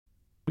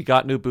We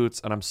got new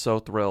boots, and I'm so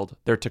thrilled.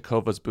 They're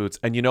Takova's boots.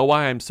 And you know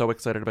why I'm so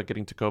excited about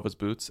getting Takova's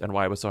boots and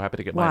why I was so happy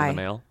to get mine in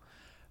the mail?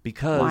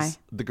 Because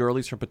the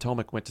girlies from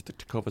Potomac went to the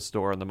Tacova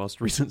store in the most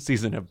recent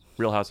season of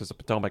Real Housewives of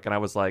Potomac, and I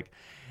was like,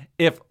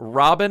 if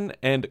Robin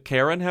and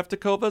Karen have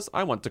Tacovas,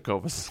 I want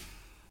Tacovas.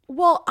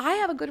 Well, I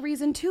have a good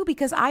reason too,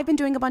 because I've been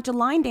doing a bunch of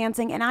line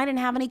dancing and I didn't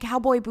have any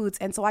cowboy boots.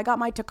 And so I got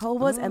my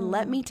Tacovas, and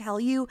let me tell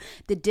you,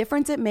 the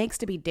difference it makes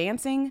to be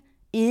dancing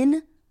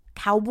in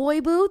cowboy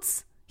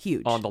boots.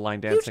 Huge. On the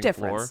line dancing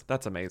floor.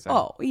 That's amazing.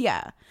 Oh,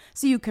 yeah.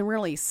 So you can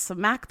really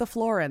smack the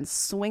floor and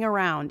swing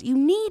around. You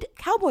need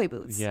cowboy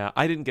boots. Yeah,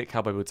 I didn't get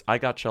cowboy boots. I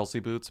got Chelsea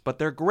boots, but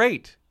they're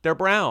great. They're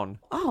brown.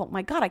 Oh,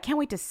 my God. I can't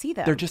wait to see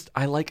them. They're just,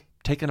 I like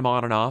taking them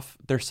on and off.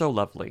 They're so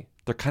lovely.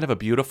 They're kind of a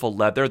beautiful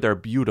leather. They're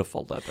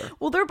beautiful leather.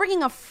 Well, they're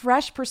bringing a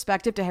fresh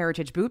perspective to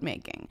heritage boot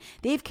making.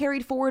 They've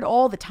carried forward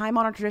all the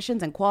time-honored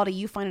traditions and quality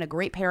you find in a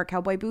great pair of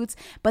cowboy boots,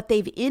 but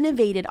they've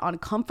innovated on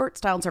comfort,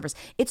 style, and service.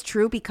 It's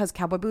true, because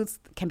cowboy boots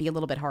can be a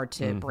little bit hard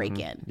to break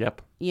in.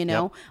 Yep. You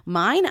know? Yep.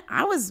 Mine,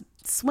 I was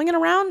swinging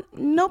around,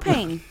 no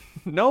pain.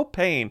 No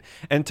pain.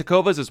 And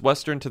Tacovas is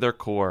Western to their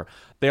core.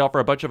 They offer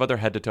a bunch of other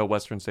head-to-toe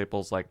Western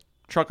staples like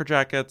trucker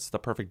jackets, the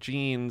perfect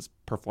jeans,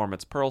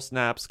 performance pearl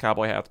snaps,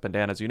 cowboy hats,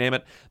 bandanas, you name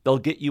it. They'll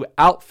get you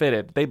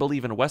outfitted. They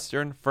believe in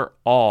Western for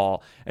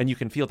all. And you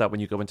can feel that when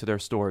you go into their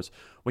stores.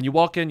 When you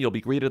walk in, you'll be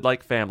greeted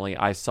like family.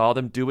 I saw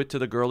them do it to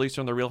the girlies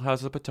from the Real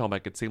Houses of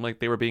Potomac. It seemed like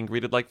they were being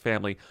greeted like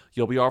family.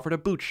 You'll be offered a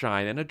boot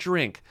shine and a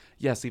drink.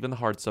 Yes, even the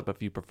hard stuff if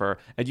you prefer.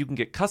 And you can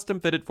get custom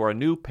fitted for a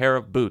new pair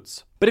of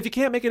boots. But if you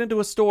can't make it into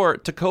a store,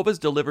 Tacovas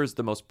delivers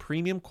the most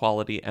premium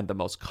quality and the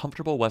most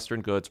comfortable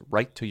Western goods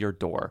right to your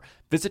door.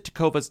 Visit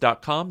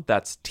tacovas.com,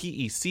 that's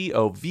TECOVAS.com,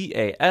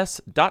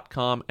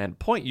 and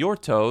point your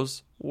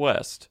toes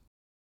west.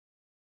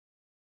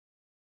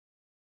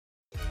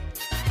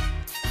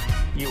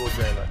 You or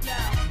Jayla?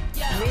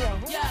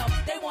 Yo,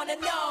 they wanna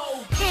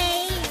know.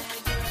 Hey,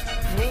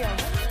 Mia.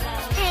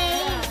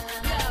 hey,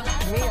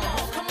 Mia.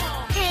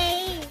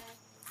 hey.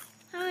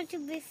 I want to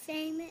be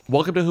famous.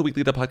 Welcome to Who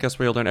Weekly, the podcast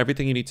where you'll learn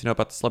everything you need to know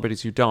about the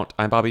celebrities you don't.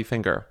 I'm Bobby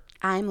Finger.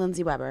 I'm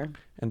Lindsay Weber.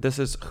 And this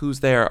is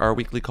Who's There, our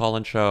weekly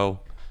call-in show.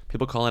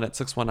 People call in at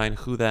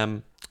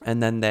 619-WHO-THEM,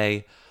 and then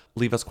they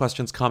leave us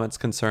questions, comments,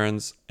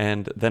 concerns,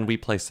 and then we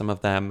play some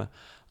of them,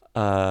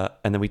 and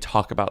then we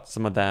talk about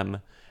some of them,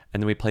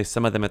 and then we play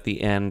some of them at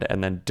the end,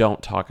 and then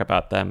don't talk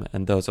about them,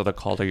 and those are the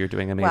caller. You're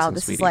doing amazing, Wow,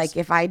 this sweeties. is like,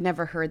 if I'd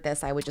never heard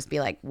this, I would just be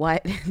like,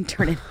 what?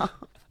 Turn it off.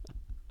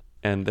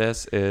 And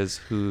this is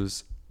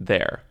Who's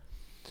There.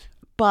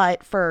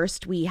 But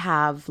first, we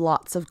have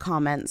lots of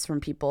comments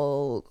from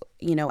people,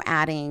 you know,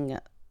 adding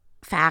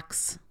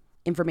facts,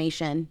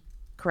 information,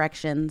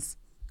 corrections,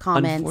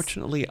 comments,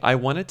 Unfortunately, I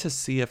wanted to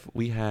see if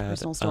we had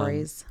personal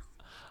stories.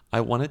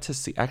 I wanted to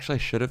see. Actually, I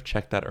should have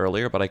checked that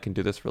earlier, but I can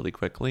do this really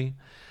quickly.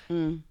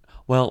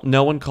 Well,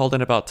 no one called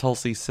in about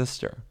Tulsi's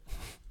sister.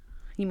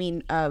 You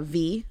mean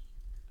V?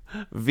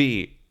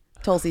 V.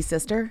 Tulsi's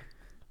sister?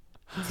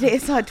 Today I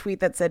saw a tweet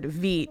that said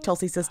V,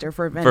 Tulsi's sister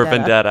for Vendetta. For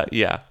Vendetta,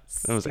 yeah.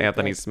 It was Stupid.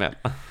 Anthony Smith.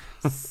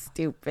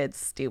 Stupid,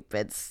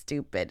 stupid,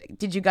 stupid.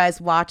 Did you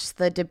guys watch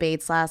the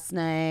debates last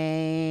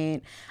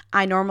night?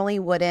 I normally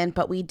wouldn't,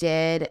 but we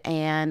did.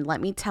 And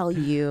let me tell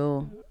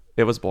you.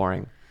 It was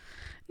boring.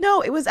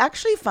 No, it was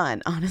actually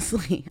fun,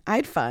 honestly. I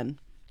had fun.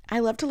 I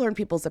love to learn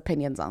people's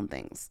opinions on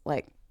things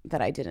like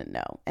that I didn't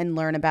know, and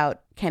learn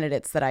about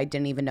candidates that I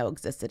didn't even know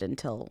existed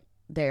until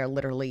they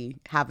literally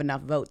have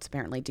enough votes,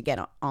 apparently, to get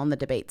on the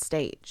debate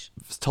stage.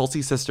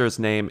 Tulsi's sister's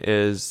name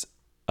is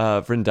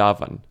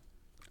Vrindavan.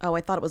 Oh,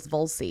 I thought it was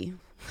Volsi.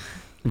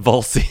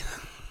 Volsi.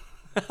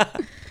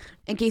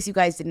 In case you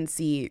guys didn't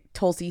see,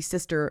 Tulsi's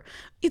sister,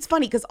 it's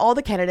funny because all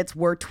the candidates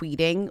were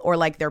tweeting, or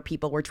like their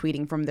people were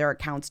tweeting from their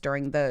accounts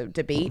during the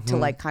debate to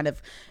like kind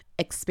of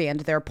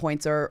expand their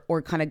points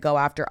or kind of go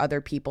after other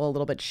people a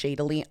little bit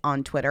shadily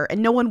on Twitter.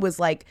 And no one was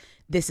like,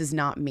 this is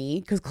not me,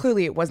 because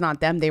clearly it was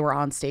not them. They were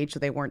on stage, so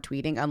they weren't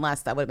tweeting,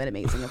 unless that would have been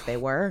amazing if they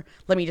were.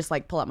 Let me just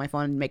like pull out my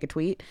phone and make a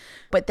tweet.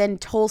 But then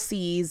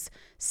Tulsi's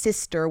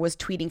sister was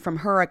tweeting from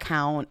her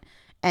account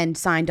and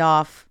signed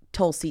off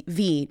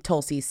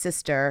Tulsi's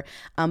sister.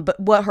 But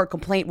what her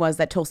complaint was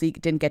that Tulsi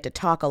didn't get to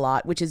talk a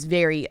lot, which is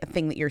a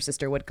thing that your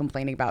sister would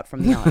complain about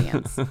from the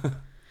audience.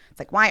 It's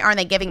like, why aren't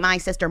they giving my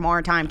sister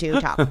more time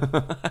to talk?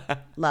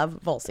 Love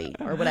Volsi,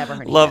 or whatever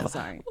her name is.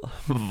 Sorry.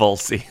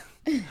 Volsi.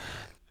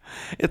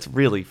 It's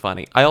really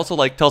funny. I also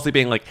like Tulsi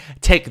being like,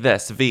 take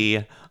this,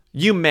 V.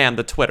 You man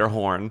the Twitter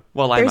horn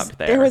while I'm up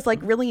there. There was like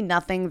really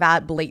nothing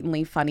that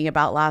blatantly funny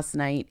about last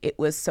night. It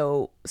was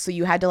so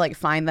you had to like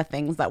find the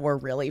things that were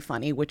really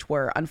funny, which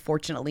were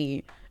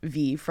unfortunately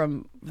V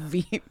from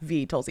V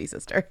Tulsi's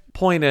sister.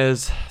 Point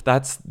is,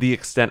 that's the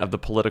extent of the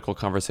political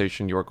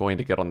conversation you're going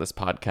to get on this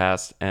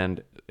podcast.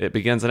 And it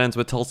begins and ends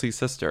with Tulsi's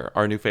sister,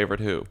 our new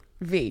favorite Who.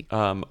 V.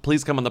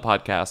 Please come on the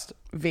podcast.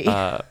 V.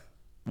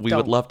 We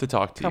would love to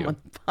talk to Come you. on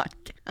the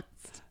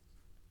podcast.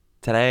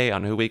 Today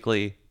on Who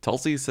Weekly,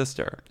 Tulsi's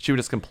sister. She would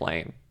just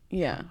complain.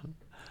 Yeah.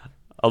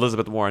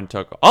 Elizabeth Warren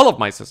took all of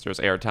my sister's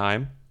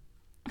airtime.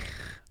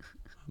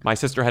 My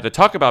sister had to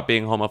talk about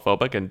being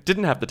homophobic and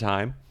didn't have the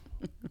time.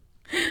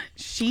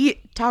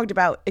 She talked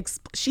about,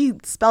 she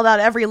spelled out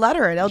every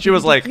letter in LGBTQ.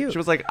 She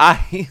was like,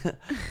 I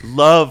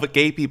love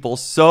gay people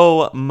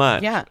so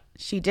much. Yeah,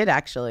 she did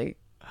actually.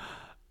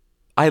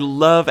 I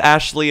love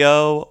Ashley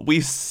O.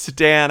 We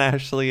stan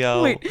Ashley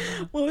O. Wait,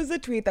 what was the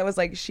tweet that was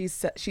like she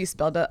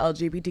spelled out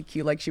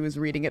LGBTQ like she was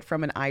reading it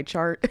from an eye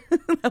chart?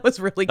 That was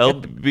really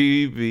good.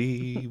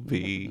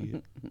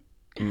 LBBB.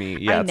 Me.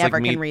 Yeah, I it's never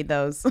like can read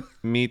those.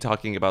 me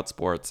talking about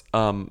sports.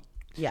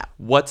 Yeah.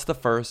 What's the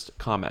first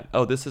comment?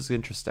 Oh, this is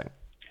interesting.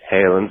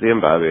 Hey, Lindsay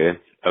and Bobby.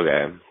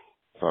 Okay,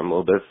 so I'm a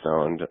little bit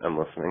stoned. I'm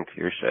listening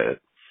to your shit.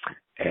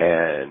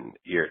 And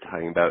you're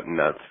talking about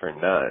nuts for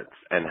nuts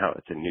and how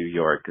it's a New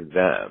York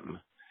them.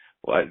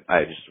 Well,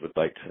 I just would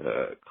like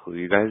to clue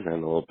you guys in a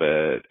little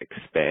bit,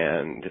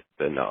 expand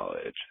the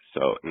knowledge.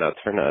 So nuts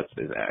for nuts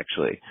is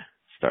actually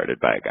started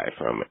by a guy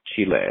from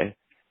Chile.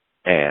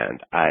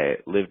 And I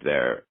lived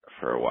there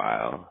for a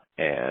while.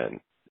 And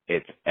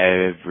it's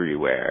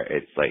everywhere.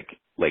 It's like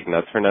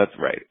nuts for nuts,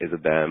 right, is a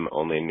them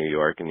only in New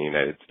York and the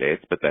United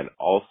States, but then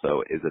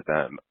also is a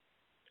them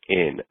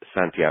in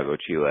Santiago,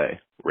 Chile,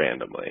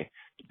 randomly.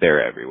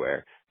 They're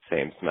everywhere.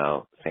 Same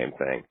smell, same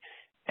thing.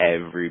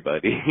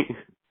 Everybody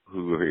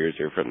who hears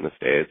you're from the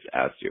States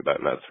asks you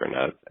about nuts for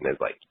nuts and is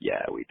like,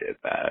 yeah, we did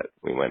that.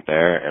 We went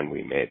there and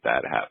we made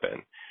that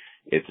happen.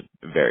 It's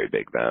very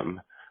big them.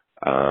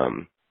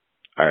 All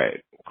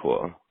right,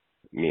 cool.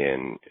 Me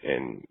in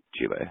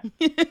Chile.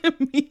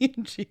 Me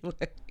in Chile.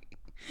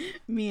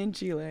 Me in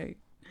Chile.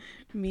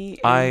 Me in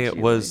I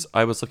Chile.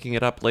 was looking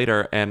it up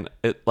later, and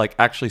it like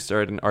actually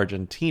started in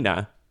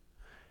Argentina,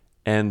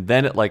 and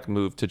then it like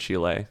moved to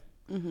Chile.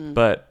 Mm-hmm.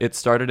 But it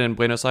started in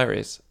Buenos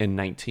Aires in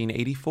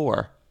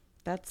 1984.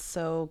 That's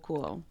so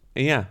cool.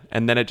 Yeah,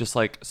 and then it just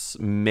like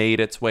made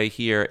its way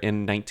here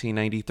in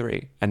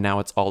 1993, and now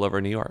it's all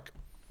over New York.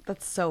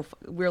 That's so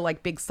we're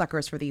like big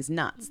suckers for these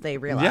nuts. They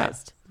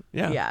realized.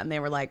 Yeah. Yeah, and they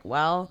were like,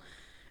 well,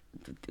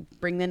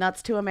 bring the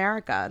nuts to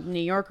America. New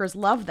Yorkers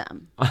love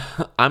them.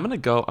 I'm gonna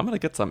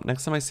get some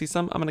next time I see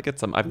some. I'm gonna get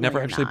some. I've never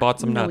you're actually not. bought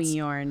some No, nuts.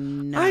 you're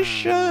not. I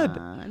should.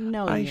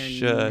 No, I you're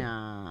should.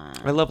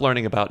 not. I love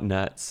learning about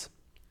nuts.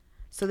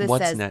 So this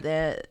What's says next?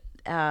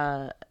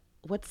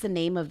 what's the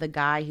name of the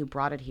guy who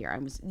brought it here?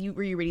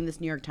 Were you reading this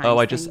New York Times? Oh,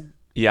 I thing?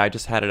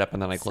 just had it up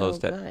and then I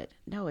closed so it. Good.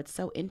 No, it's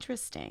so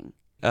interesting.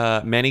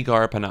 Manny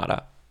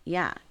Garpanata.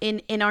 Yeah,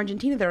 in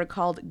Argentina they're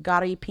called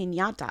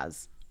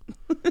garipiñatas.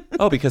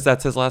 Oh, because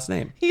that's his last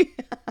name. Yeah.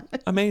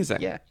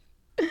 Amazing. Yeah.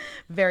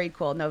 Very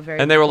cool. No, very.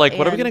 And they were cool. like,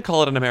 "What are we And gonna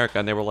call it in America?"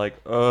 And they were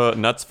like,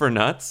 nuts for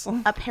nuts."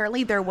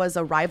 apparently, there was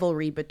a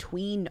rivalry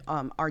between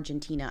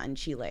Argentina and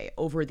Chile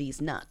over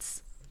these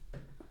nuts.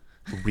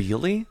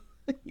 Really?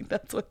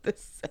 That's what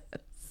this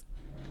says.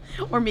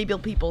 Or maybe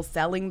people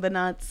selling the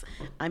nuts.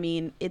 I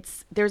mean,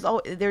 there's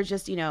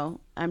just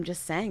I'm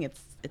just saying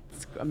it's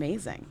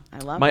amazing. I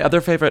love My it.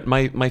 other favorite,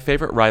 my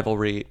favorite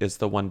rivalry is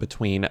the one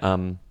between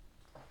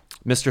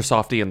Mr.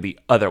 Softy and the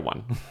other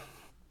one.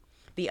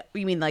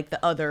 You mean like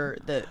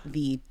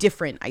the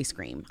different ice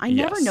cream? I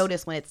never Yes.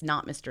 notice when it's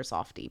not Mr.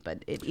 Softy,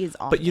 but it is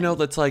often. But you know,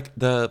 that's like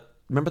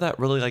remember that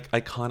really like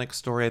iconic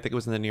story? I think it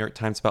was in the New York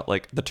Times about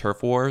like the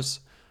turf wars,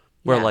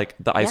 where Yeah. like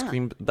the ice Yeah.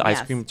 cream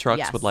Yes. trucks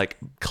Yes. would like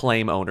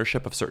claim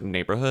ownership of certain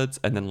neighborhoods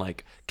and then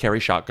like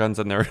carry shotguns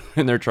in their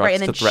trucks right,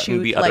 and to then threaten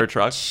shoot the other like,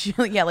 trucks.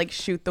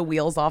 shoot the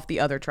wheels off the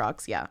other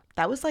trucks. Yeah,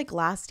 that was like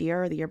last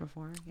year or the year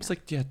before. It's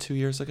like 2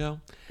 years ago.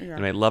 Yeah.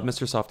 Anyway, I love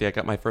Mr. Softy. I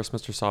got my first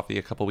Mr. Softy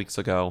a couple weeks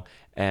ago,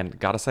 and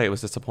gotta say it was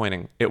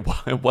disappointing. It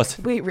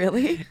wasn't. Wait,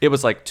 really? It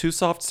was like too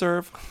soft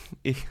serve.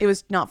 It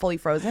was not fully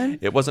frozen?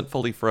 It wasn't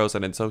fully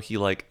frozen, and so he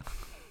like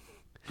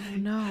Oh,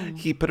 no.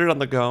 he put it on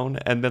the cone,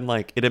 and then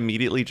like it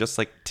immediately just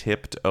like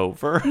tipped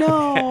over.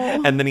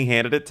 No. And then he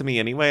handed it to me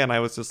anyway, and I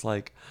was just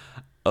like,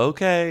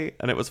 okay.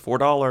 And it was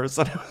 $4,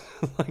 and I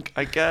was like,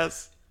 I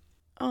guess.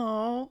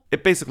 Oh.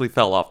 It basically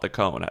fell off the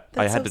cone. I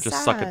That's had so to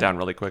just suck it sad. down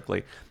really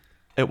quickly.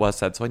 It was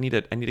sad, so I need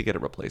to get a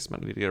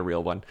replacement. I need to get a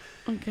real one.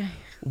 Okay.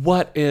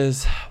 What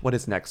is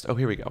next? Oh,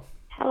 here we go.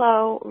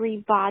 Hello,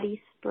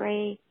 Body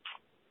Spray.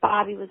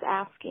 Bobby was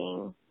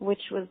asking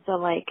which was the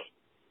like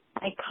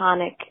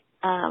iconic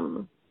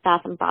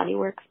Bath and Body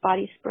Works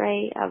body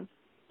spray of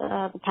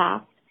the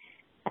past,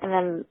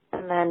 and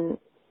then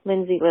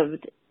Lindsay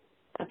lived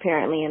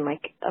apparently in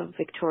like a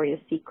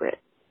Victoria's Secret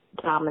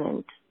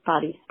dominant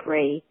body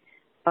spray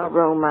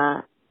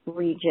aroma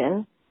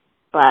region.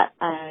 But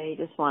I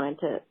just wanted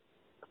to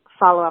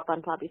follow up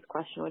on Bobby's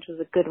question, which was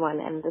a good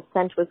one, and the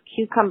scent was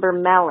cucumber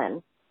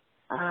melon.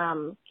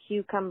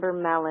 Cucumber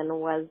melon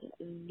was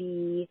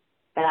the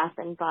Bath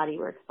and Body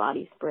Works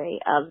body spray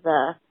of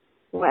the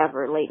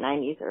late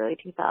 90s, early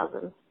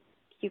 2000s.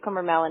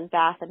 Cucumber melon,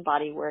 Bath and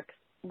Body Works,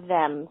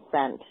 them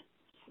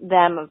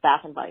of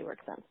Bath and Body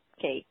Works scents.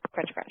 Okay,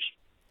 crunch, crunch.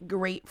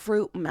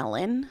 Grapefruit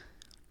melon.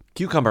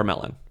 Cucumber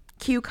melon.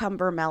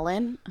 Cucumber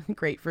melon.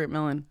 Grapefruit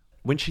melon.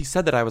 When she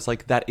said that, I was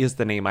like, that is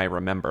the name I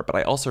remember. But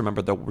I also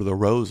remember the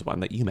rose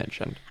one that you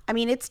mentioned. I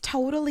mean, it's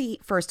totally,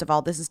 first of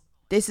all, this is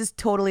This is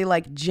totally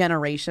like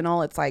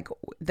generational. It's like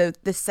the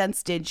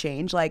scents did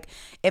change. Like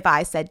if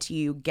I said to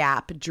you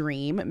Gap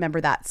Dream, remember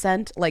that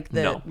scent? Like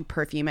the No.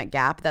 perfume at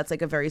Gap. That's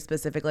like a very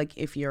specific, like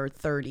if you're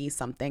 30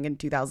 something in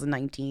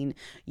 2019,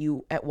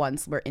 you at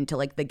once were into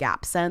like the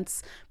Gap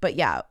scents. But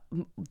yeah,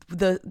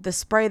 the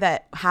spray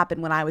that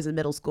happened when I was in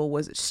middle school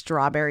was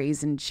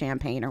strawberries and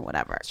champagne or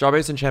whatever.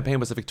 Strawberries and champagne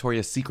was a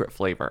Victoria's Secret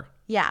flavor.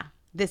 Yeah.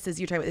 This is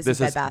this This is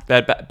is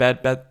Bed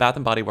Bath. Bath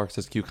and Body Works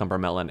is cucumber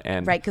melon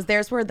and Right, because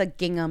theirs were the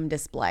gingham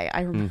display.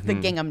 I remember the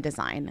gingham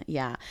design.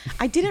 Yeah,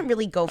 I didn't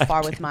really go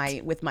far with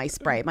my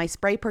spray. My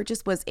spray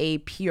purchase was a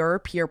pure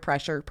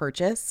pressure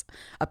purchase,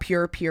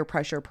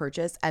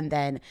 and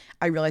then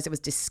I realized it was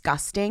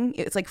disgusting.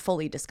 It's like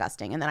fully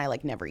disgusting, and then I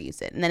like never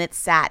used it. And then it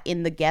sat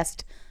in the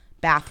guest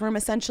bathroom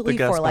essentially The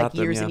guest for like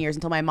bathroom, years yeah. and years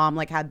until my mom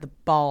like had the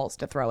balls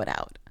to throw it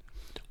out.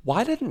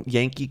 Why didn't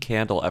Yankee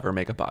Candle ever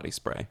make a body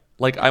spray?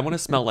 Like, I want to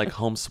smell like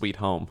Home Sweet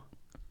Home.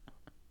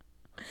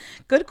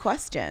 Good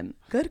question.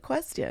 Good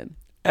question.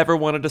 Ever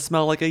wanted to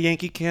smell like a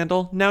Yankee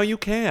Candle? Now you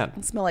can.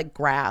 It smell like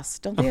grass.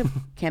 Don't they have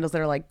candles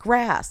that are like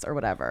grass or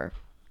whatever?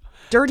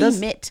 Dirty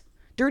mitt.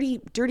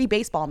 Dirty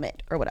baseball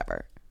mitt or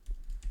whatever.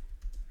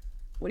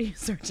 What are you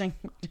searching?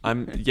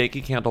 I'm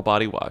Yankee Candle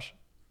body wash.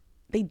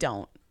 They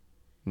don't.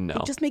 No.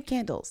 They just make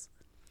candles.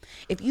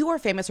 If you are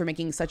famous for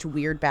making such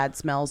weird bad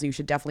smells, you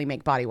should definitely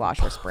make body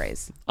wash or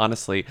sprays.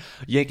 Honestly,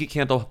 Yankee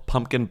Candle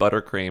pumpkin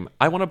buttercream.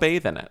 I want to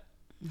bathe in it.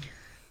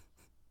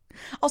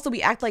 Also,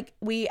 we act like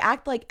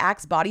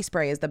Axe body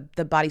spray is the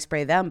body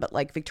spray them, but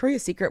like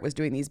Victoria's Secret was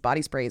doing these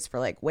body sprays for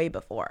like way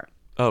before.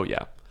 Oh,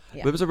 yeah.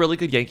 Yeah. It was a really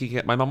good Yankee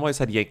Candle. My mom always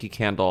had Yankee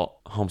Candle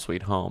Home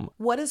Sweet Home.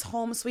 What does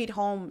Home Sweet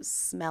Home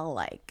smell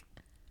like?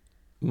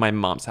 My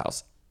mom's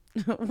house.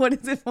 What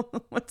is it?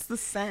 What's the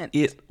scent?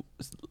 It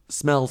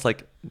smells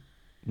like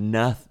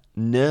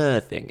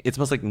nothing. It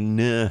smells like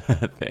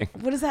nothing.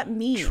 What does that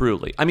mean?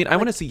 Truly. I mean, I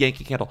want to see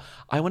Yankee Candle.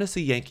 I want to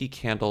see Yankee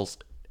Candle's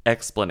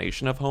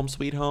explanation of Home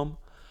Sweet Home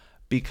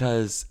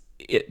because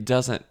it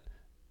doesn't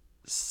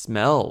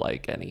smell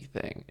like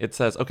anything. It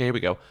says, okay, here we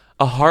go.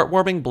 A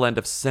heartwarming blend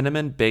of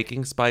cinnamon,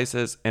 baking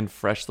spices, and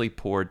freshly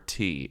poured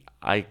tea.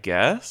 I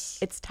guess?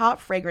 Its top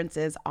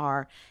fragrances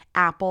are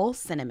apple,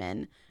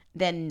 cinnamon,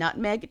 then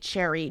nutmeg,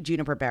 cherry,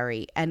 juniper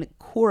berry, and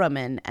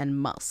curamin and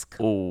musk.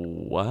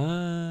 What?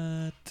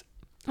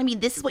 I mean,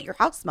 this is what your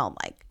house smelled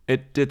like.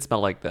 It did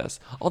smell like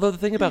this. Although the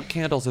thing about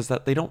candles is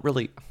that they don't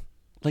really,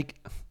 like,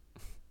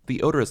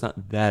 the odor is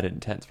not that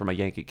intense from a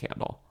Yankee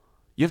Candle.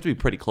 You have to be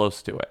pretty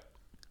close to it.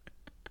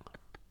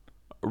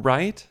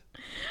 Right?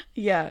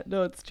 Yeah,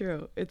 no, it's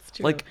true. It's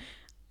true. Like,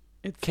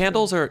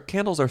 candles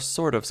are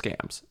sort of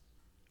scams.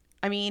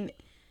 I mean,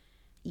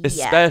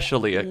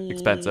 Especially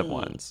expensive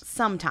ones.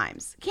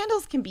 Sometimes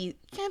candles can be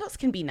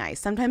nice.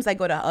 Sometimes I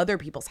go to other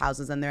people's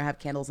houses and they have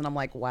candles, and I'm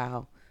like,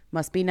 wow,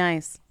 must be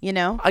nice, you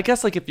know? I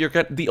guess like if you're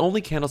the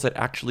only candles that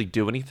actually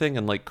do anything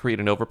and like create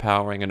an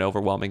overpowering and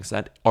overwhelming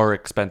scent are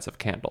expensive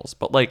candles.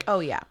 But like,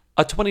 Oh yeah,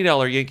 a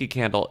 $20 Yankee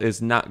Candle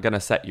is not gonna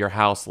set your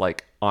house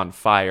like on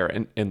fire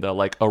in the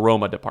like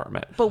aroma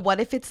department. but what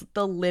if it's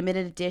the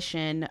limited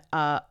edition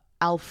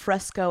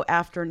alfresco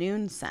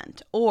afternoon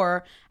scent?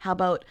 Or how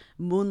about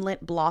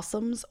moonlit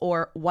blossoms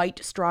or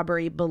white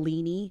strawberry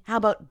Bellini? How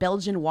about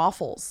Belgian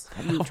waffles?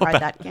 Have you tried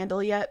that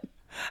candle yet?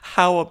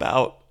 How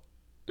about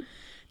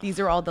These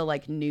are all the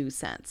like new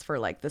scents for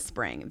like the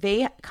spring.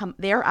 They're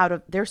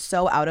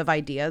so out of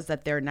ideas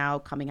that they're now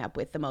coming up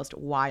with the most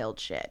wild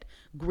shit.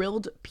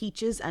 Grilled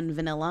peaches and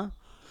vanilla.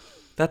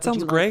 that Would sounds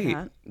you like great.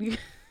 that?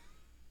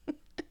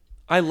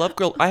 I love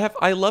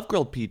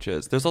grilled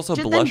peaches. There's also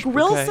Then blush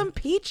grill bouquet. some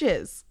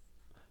peaches.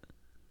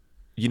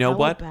 You know How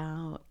what?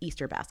 about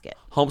Easter basket?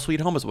 Home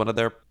Sweet Home is one of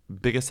their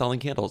biggest selling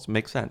candles.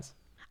 Makes sense.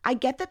 I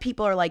get that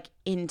people are like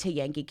into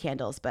Yankee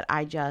candles, but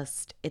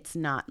it's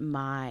not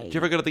my. Did you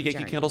ever go to the Yankee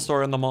journey. Candle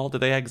store in the mall?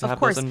 Did they have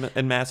course. those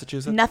in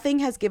Massachusetts? Nothing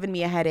has given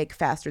me a headache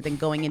faster than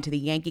going into the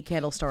Yankee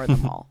Candle store at the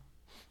mall.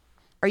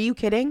 Are you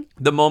kidding?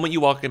 The moment you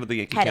walk into the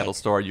Yankee Headache. Candle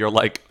store, you're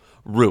like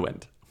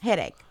ruined.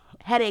 Headache.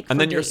 And for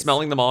then you're days.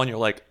 smelling them all and you're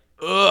like,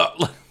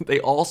 ugh. They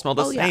all smell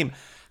the Oh, yeah. same.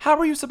 How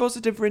are you supposed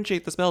to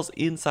differentiate the smells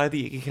inside the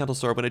Yankee Candle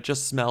store when it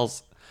just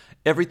smells,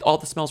 all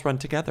the smells run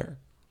together?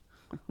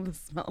 The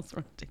smells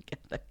run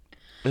together.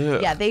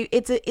 Ugh. Yeah,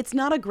 it's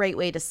not a great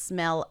way to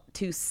sell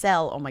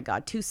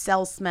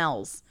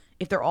smells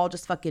if they're all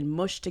just fucking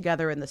mushed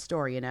together in the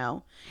store, you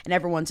know? And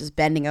everyone's just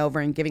bending over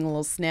and giving a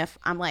little sniff.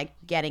 I'm like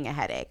getting a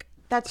headache.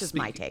 That's just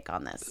my take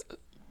on this.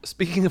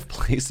 Speaking of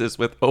places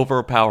with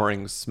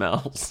overpowering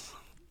smells.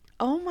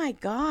 Oh my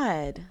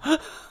God. Hi,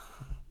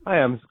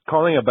 I'm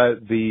calling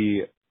about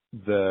the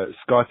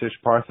Scottish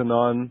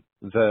Parthenon,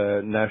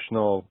 the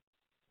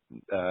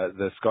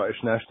Scottish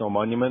National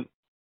Monument,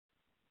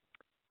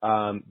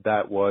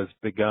 that was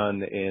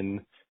begun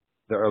in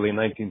the early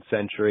 19th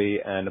century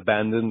and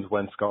abandoned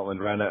when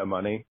Scotland ran out of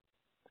money.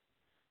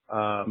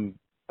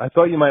 I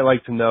thought you might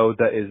like to know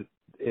that it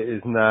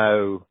is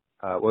now,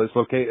 it's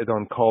located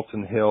on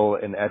Calton Hill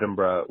in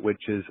Edinburgh,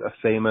 which is a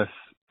famous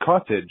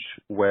cottage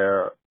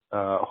where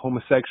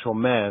homosexual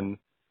men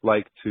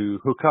like to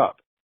hook up.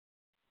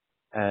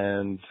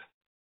 And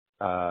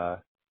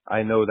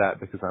I know that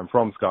because I'm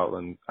from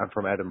Scotland. I'm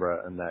from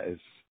Edinburgh, and that is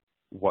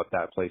what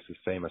that place is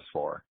famous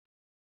for.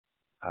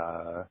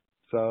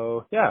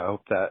 So yeah, I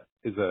hope that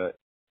is a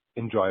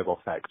enjoyable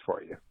fact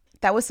for you.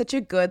 That was such a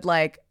good,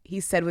 like,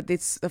 he said with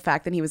this, the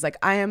fact that he was like,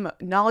 I am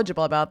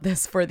knowledgeable about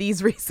this for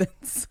these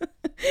reasons.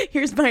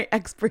 Here's my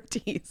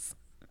expertise.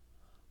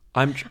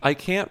 I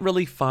can't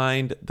really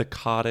find the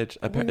cottage.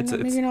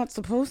 Maybe you're not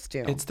supposed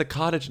to. It's the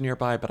cottage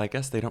nearby, but I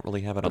guess they don't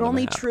really have it but on the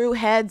only map. true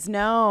heads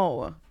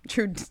know.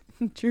 True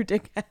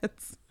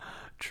dickheads.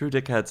 True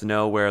dickheads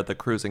know where the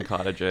cruising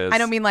cottage is. I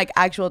don't mean like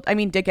actual, I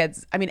mean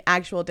dickheads. I mean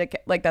actual dickhead.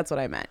 Like that's what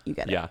I meant. You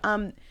get it. Yeah.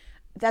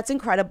 That's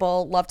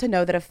incredible. Love to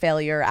know that a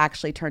failure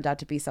actually turned out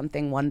to be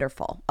something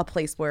wonderful. A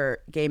place where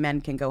gay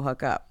men can go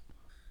hook up.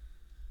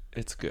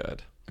 It's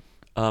good.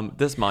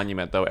 This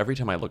monument, though, every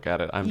time I look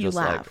at it, I'm You just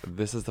laugh. like,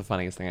 this is the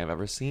funniest thing I've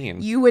ever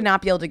seen. You would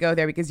not be able to go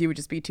there because you would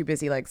just be too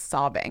busy like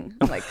sobbing,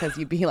 like because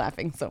you'd be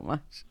laughing so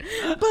much.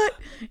 But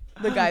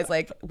the guy's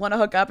like, want to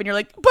hook up, and you're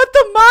like, but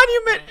the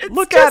monument. It's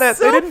Look just at it.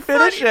 They so didn't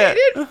finish funny. it.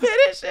 They didn't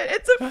finish it.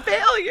 It's a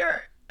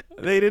failure.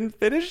 They didn't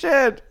finish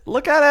it.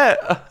 Look at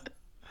it.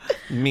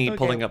 Me Okay.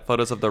 pulling up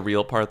photos of the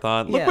real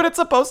Parthenon. Look Yeah. what it's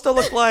supposed to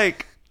look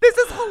like. This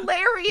is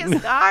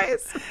hilarious,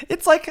 guys.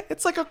 It's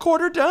like a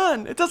quarter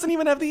done. It doesn't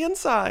even have the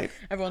inside.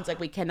 Everyone's like,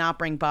 we cannot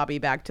bring Bobby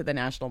back to the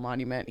National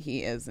Monument.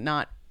 He is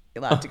not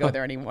allowed to go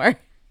there anymore.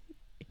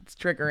 It's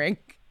triggering.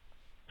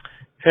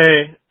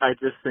 Hey, I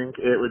just think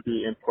it would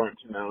be important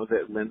to know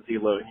that Lindsay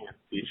Lohan's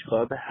Beach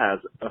Club has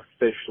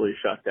officially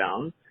shut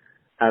down,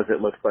 as it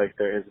looks like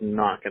there is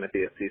not going to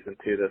be a season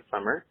 2 this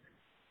summer.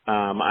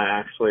 I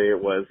actually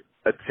was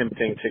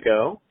attempting to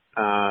go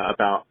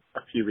about a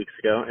few weeks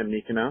ago in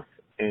Mykonos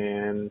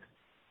and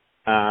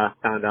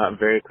found out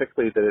very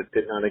quickly that it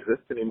did not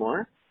exist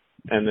anymore.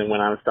 And then when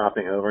I was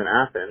stopping over in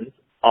Athens,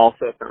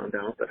 also found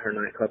out that her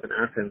nightclub in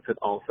Athens had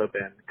also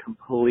been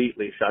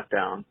completely shut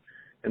down.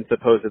 And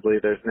supposedly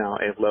there's now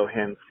a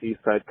Lohan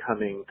Seaside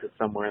coming to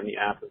somewhere in the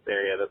Athens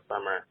area this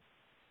summer.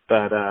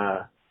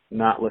 But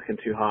not looking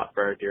too hot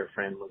for our dear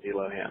friend Lindsay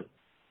Lohan.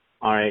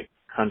 All right,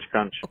 crunch,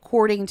 crunch.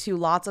 According to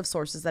lots of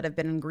sources that have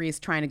been in Greece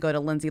trying to go to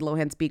Lindsay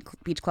Lohan's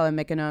beach club in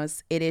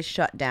Mykonos, it is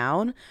shut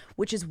down,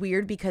 which is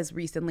weird because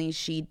recently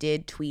she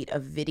did tweet a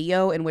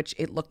video in which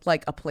it looked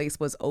like a place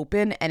was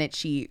open and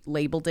she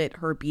labeled it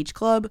her beach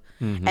club.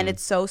 Mm-hmm. And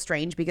it's so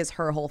strange because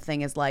her whole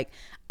thing is like,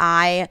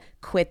 I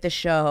quit the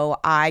show,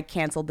 I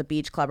canceled the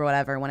beach club or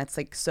whatever, when it's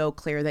like so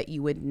clear that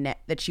you would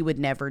that she would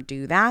never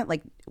do that.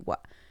 Like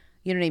what?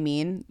 You know what I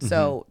mean? Mm-hmm.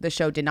 So the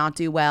show did not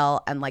do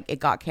well and like it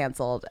got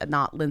canceled and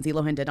Lindsay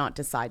Lohan did not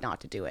decide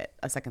not to do it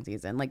a second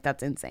season. Like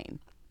that's insane.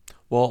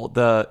 Well,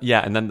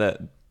 and then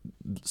the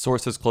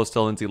sources close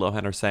to Lindsay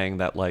Lohan are saying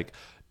that like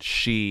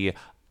she,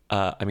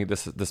 I mean,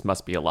 this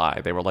must be a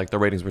lie. They were like, the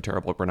ratings were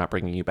terrible. We're not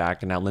bringing you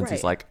back. And now Lindsay's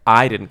Right. like,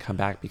 I didn't come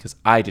back because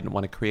I didn't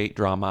want to create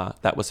drama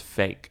that was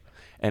fake.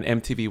 And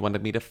MTV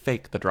wanted me to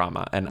fake the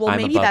drama, and Well, I'm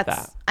maybe above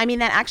that's, that. I mean,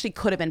 that actually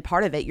could have been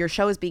part of it. Your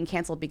show is being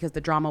canceled because the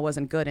drama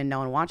wasn't good and no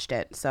one watched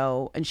it.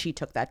 So, and she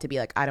took that to be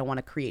like, I don't want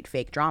to create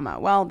fake drama.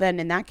 Well, then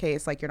in that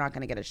case, like, you're not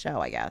going to get a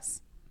show, I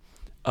guess.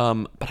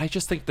 But I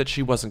just think that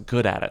she wasn't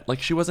good at it. Like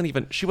she wasn't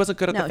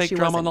good at No, the fake she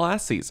drama on wasn't. the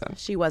last season.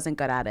 She wasn't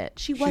good at it.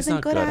 She She's wasn't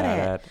not good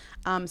at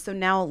it. So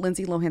now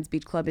Lindsay Lohan's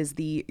Beach Club is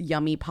the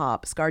Yummy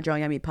Pop, ScarJo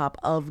Yummy Pop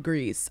of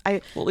Greece. Well,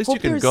 at least you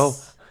can go.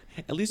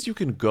 At least you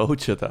can go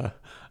to the.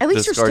 At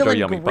least the you're still ScarJo in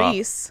Yummy Pop.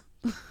 Greece.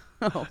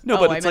 Oh, No, oh,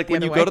 but I it's meant like the when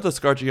other you way. go to the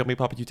ScarJo Yummy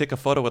Pop, you take a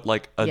photo with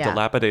like a Yeah.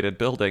 dilapidated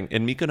building.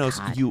 In Mykonos,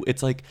 God.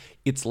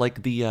 it's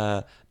like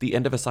the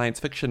end of a science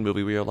fiction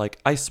movie where you're like,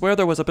 I swear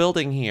there was a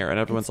building here, and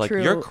everyone's It's like,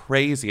 true. you're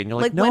crazy, and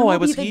you're like, when no, will I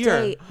be was the here.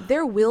 day-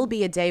 there will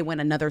be a day when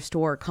another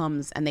store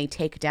comes and they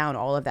take down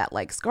all of that,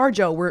 like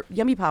ScarJo, we're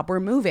Yummy Pop, we're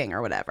moving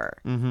or whatever.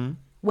 Mm-hmm.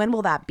 When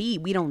will that be?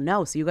 We don't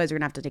know. So you guys are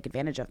gonna have to take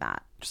advantage of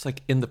that. Just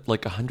like in the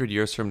 100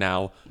 years from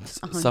now,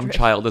 some 100.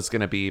 child is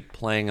going to be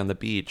playing on the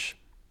beach,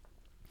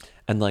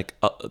 and like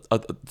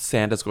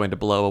sand is going to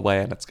blow away,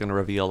 and it's going to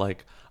reveal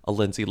like a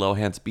Lindsay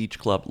Lohan's Beach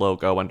Club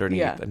logo underneath,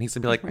 Yeah. and he's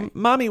gonna be like, Right.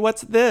 "Mommy,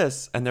 what's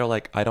this?" And they're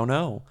like, "I don't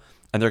know,"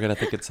 and they're gonna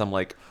think it's some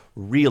like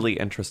really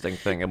interesting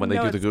thing, and when they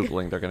No, do the it's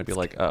googling, they're gonna be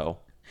like, "Oh."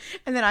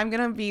 And then I'm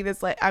gonna be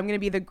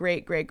the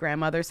great great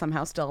grandmother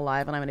somehow still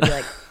alive, and I'm gonna be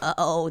like,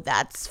 oh,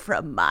 that's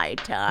from my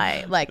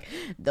time. Like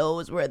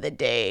those were the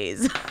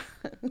days.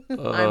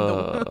 And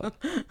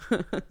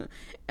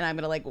I'm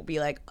gonna like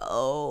be like,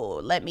 oh,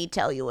 let me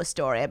tell you a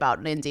story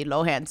about Lindsay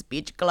Lohan's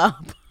Beach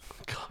Club.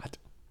 God.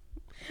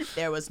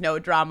 There was no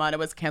drama and it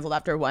was canceled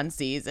after one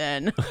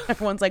season.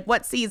 Everyone's like,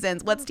 what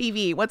seasons? What's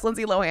TV? What's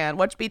Lindsay Lohan?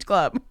 What's Beach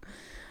Club?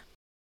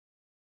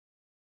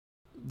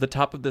 The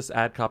top of this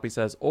ad copy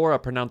says Aura,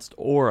 pronounced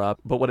Aura,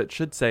 but what it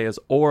should say is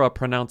Aura,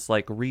 pronounced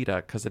like Rita,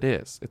 because it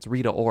is. It's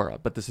Rita Ora,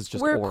 but this is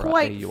just We're Aura.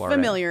 quite A-U-R-A.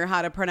 familiar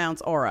how to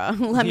pronounce aura.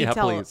 Let me Yeah,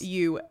 tell please.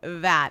 you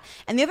that.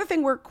 And the other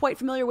thing we're quite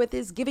familiar with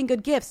is giving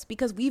good gifts,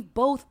 because we've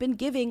both been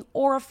giving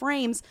aura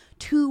frames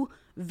to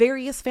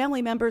various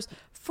family members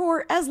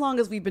for as long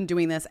as we've been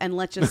doing this. And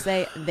let's just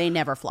say they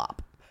never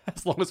flop.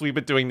 As long as we've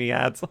been doing the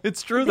ads.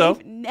 It's true, though.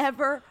 They've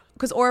never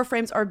Because Aura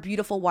frames are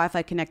beautiful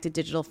Wi-Fi connected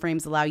digital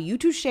frames, allow you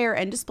to share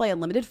and display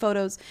unlimited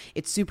photos.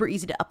 It's super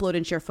easy to upload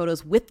and share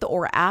photos with the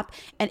Aura app.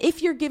 And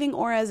if you're giving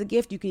Aura as a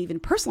gift, you can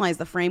even personalize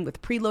the frame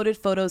with preloaded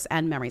photos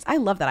and memories. I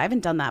love that. I haven't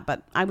done that,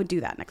 but I would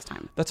do that next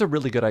time. That's a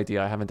really good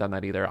idea. I haven't done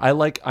that either.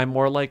 I'm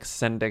more like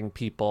sending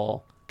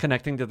people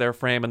connecting to their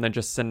frame and then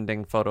just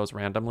sending photos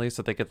randomly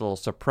so they get a little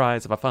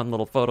surprise of a fun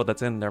little photo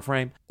that's in their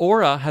frame.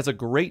 Aura has a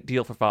great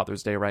deal for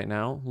Father's Day right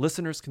now.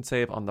 Listeners can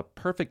save on the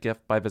perfect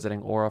gift by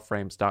visiting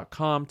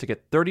auraframes.com to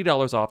get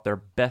 $30 off their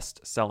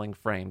best-selling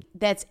frame.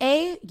 That's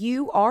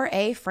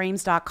AURA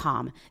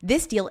frames.com.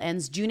 This deal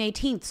ends June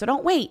 18th, so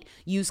don't wait.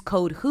 Use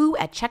code WHO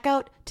at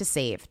checkout to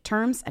save.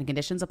 Terms and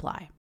conditions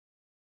apply.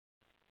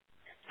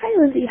 Hi,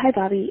 Lindsay. Hi,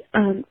 Bobby.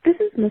 This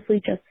is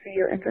mostly just for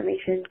your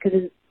information because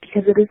it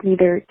is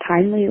neither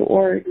timely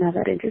or not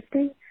that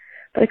interesting.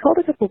 But I called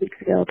a couple weeks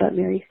ago about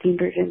Mary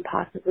Steenburgen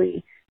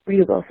possibly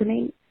Rita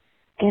Wilsoning,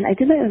 and I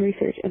did my own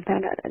research and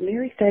found out that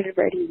Mary started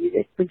writing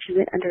music when she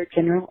went under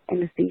general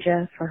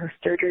anesthesia for her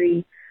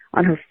surgery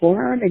on her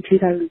forearm in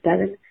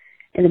 2007,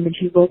 and then when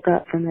she woke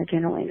up from that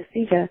general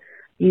anesthesia,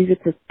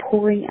 music was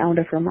pouring out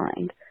of her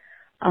mind.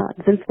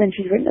 Since then,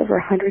 she's written over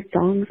 100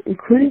 songs,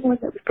 including one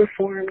that was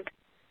performed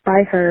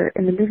by her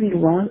in the movie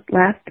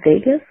Las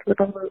Vegas with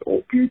all those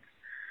old dudes.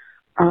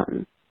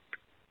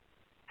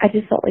 I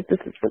just felt like this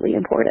is really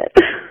important.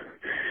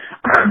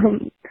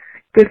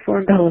 Good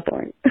for Bella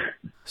Thorne.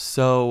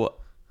 So,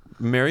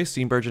 Mary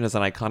Steenburgen is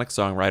an iconic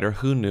songwriter.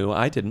 Who knew?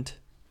 I didn't.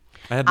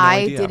 I had no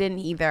idea. I didn't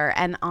either.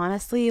 And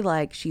honestly,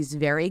 like, she's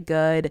very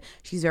good.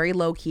 She's very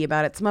low-key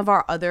about it. Some of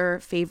our other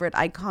favorite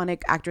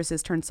iconic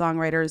actresses turned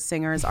songwriters,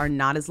 singers are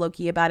not as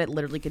low-key about it.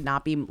 Literally could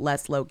not be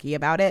less low-key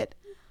about it.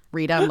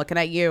 Rita, I'm looking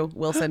at you.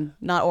 Wilson,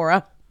 not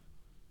Aura.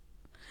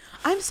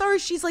 I'm sorry,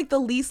 she's like the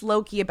least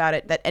low-key about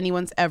it that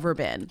anyone's ever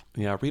been.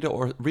 Yeah, Rita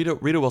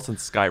Wilson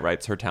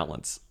skywrites her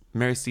talents.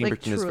 Mary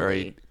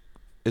Steenburgen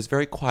is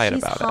very quiet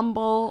about it. She's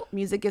humble.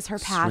 Music is her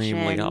passion.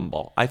 Extremely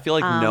humble. I feel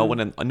like no one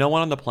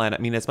on the planet,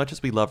 I mean, as much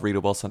as we love Rita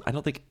Wilson, I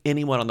don't think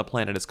anyone on the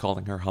planet is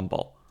calling her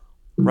humble.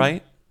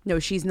 Right? No,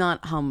 she's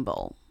not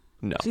humble.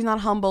 No. She's not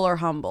humble or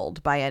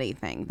humbled by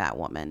anything, that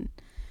woman.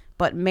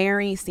 But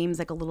Mary seems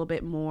like a little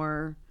bit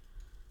more,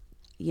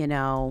 you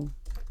know.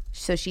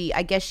 So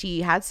I guess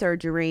she had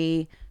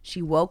surgery, she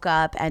woke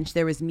up, and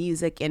there was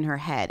music in her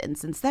head. And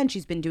since then,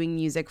 she's been doing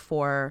music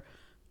for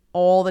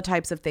all the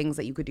types of things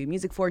that you could do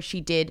music for.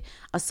 She did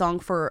a song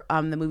for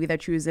the movie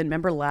that she was in.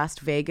 Remember Las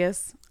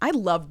Vegas? I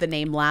loved the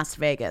name Las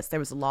Vegas. There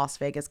was a Las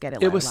Vegas.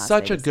 It was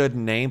such a good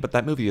name, but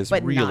that movie is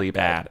really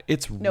bad.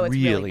 It's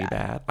really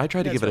bad. I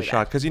tried to give it a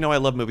shot because, I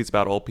love movies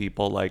about old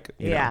people, like,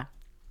 you know,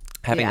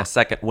 having a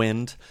second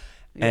wind.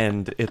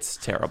 And it's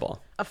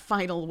terrible. A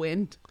final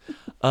wind.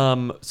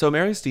 So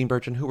Mary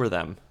Steenburgen, who were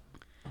them?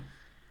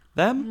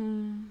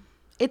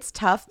 It's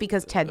tough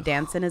because Ted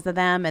Danson is a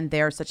them, and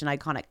they're such an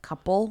iconic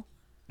couple.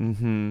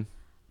 Mm-hmm.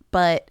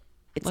 But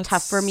it's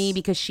tough for me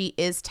because she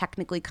is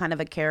technically kind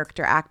of a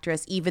character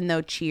actress, even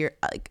though Cheer.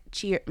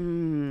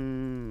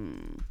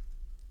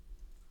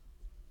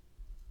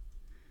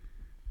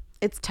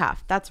 It's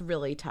tough. That's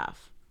really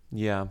tough.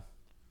 Yeah.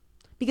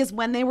 Because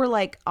when they were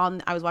like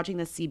I was watching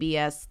the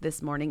CBS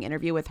This Morning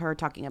interview with her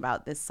talking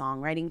about this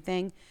songwriting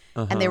thing,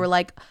 and they were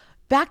like,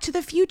 Back to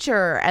the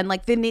Future, and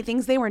like the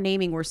things they were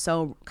naming were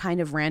so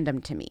kind of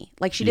random to me.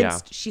 Like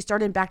she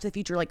started Back to the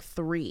Future like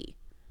 3.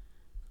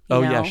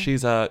 You know?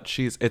 Yeah,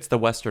 it's the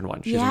Western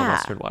one. She's in the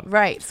Western one.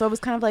 Right. So it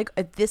was kind of like,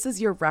 if this is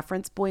your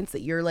reference points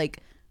that you're like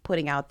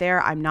putting out there,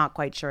 I'm not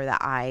quite sure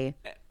that I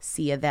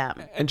see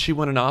them. And she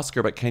won an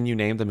Oscar, but can you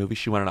name the movie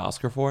she won an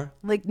Oscar for?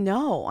 Like,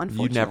 no,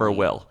 unfortunately. You never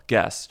will.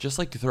 Guess. Just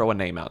like throw a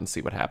name out and see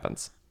what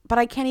happens. But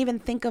I can't even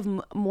think of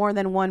more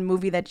than one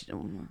movie that...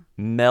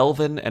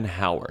 Melvin and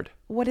Howard.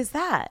 What is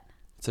that?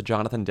 It's a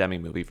Jonathan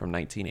Demme movie from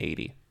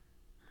 1980.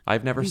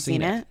 I've never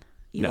seen it.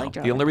 You no, like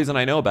the only reason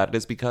I know about it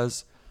is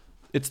because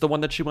it's the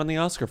one that she won the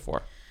Oscar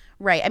for.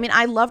 Right. I mean,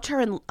 I loved her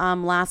in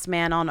Last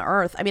Man on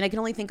Earth. I mean, I can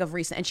only think of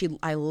recent, and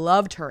I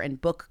loved her in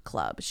Book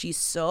Club. She's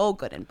so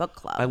good in Book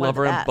Club. I love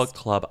her in Book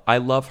Club. I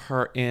love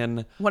her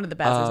in... One of the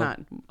best. It's not...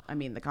 I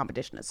mean, the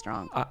competition is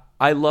strong.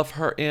 I love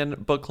her in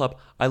Book Club.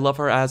 I love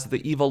her as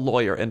the evil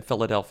lawyer in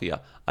Philadelphia.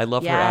 I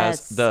love her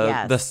as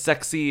the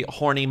sexy,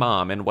 horny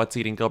mom in What's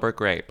Eating Gilbert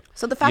Grape.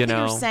 So the fact that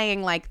you're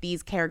saying like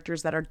these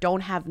characters that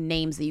don't have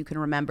names that you can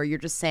remember, you're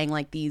just saying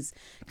like these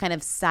kind of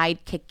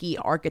sidekicky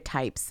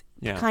archetypes.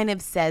 Yeah. Kind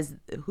of says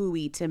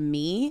hooey to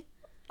me.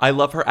 I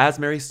love her as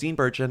Mary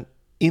Steenburgen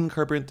in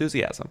Curb Your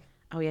Enthusiasm.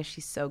 Oh, yeah,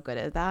 she's so good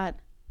at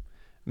that.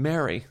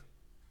 Mary.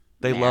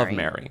 They love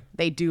Mary.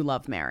 They do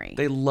love Mary.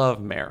 They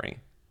love Mary.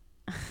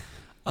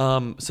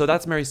 So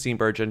that's Mary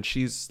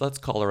Steenburgen. Let's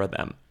call her a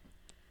them.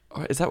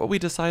 Is that what we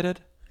decided?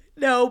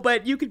 No,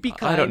 but you could be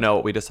kind. I don't know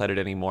what we decided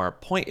anymore.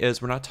 Point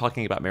is, we're not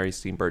talking about Mary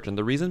Steenburgen.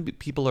 The reason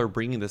people are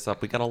bringing this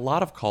up, we got a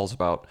lot of calls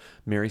about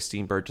Mary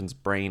Steenburgen's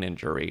brain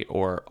injury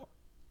or...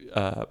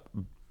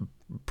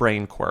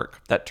 brain quirk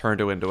that turned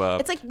her into a...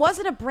 It's like, was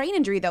it a brain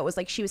injury though? It was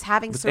like she was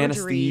having surgery.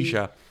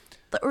 Anesthesia.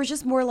 Or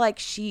just more like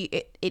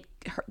the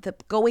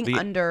going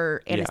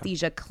under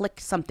anesthesia clicked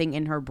something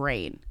in her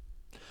brain.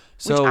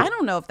 So Which I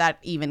don't know if that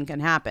even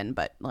can happen,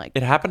 but like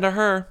it happened to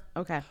her.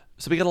 Okay.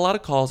 So we get a lot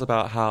of calls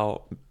about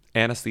how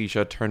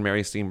anesthesia turned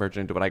Mary Steenburgen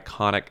into an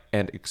iconic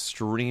and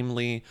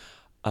extremely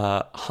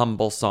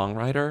humble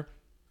songwriter.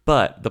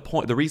 But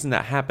the reason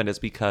that happened is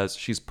because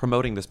she's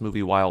promoting this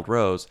movie Wild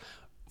Rose,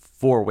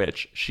 for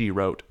which she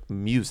wrote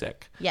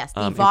music. Yes,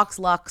 the Vox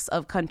Lux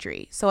of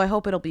country. So I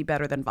hope it'll be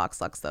better than Vox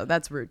Lux, though.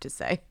 That's rude to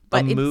say,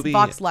 but it's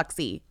Vox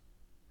Luxy.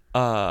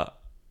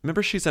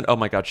 Remember she's in, oh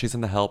my God, she's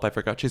in The Help. I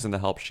forgot she's in The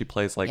Help. She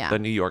plays like the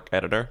New York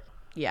editor.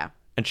 Yeah.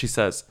 And she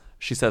says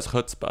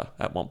chutzpah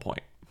at one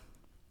point.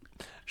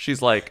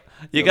 She's like,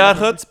 you got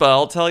chutzpah,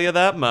 I'll tell you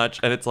that much.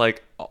 And it's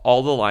like,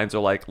 all the lines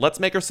are like, let's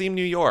make her seem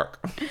New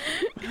York.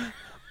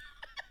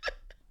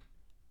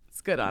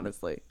 It's good,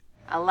 honestly.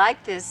 I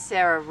like this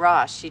Sarah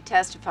Ross. She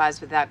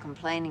testifies without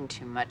complaining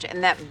too much.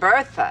 And that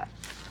Bertha,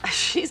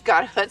 she's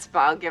got chutzpah,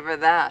 I'll give her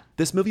that.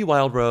 This movie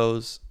Wild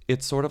Rose,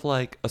 it's sort of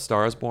like A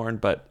Star is Born,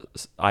 but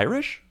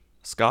Irish?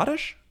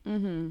 Scottish?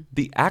 Mm-hmm.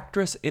 The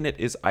actress in it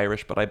is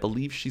Irish, but I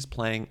believe she's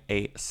playing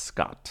a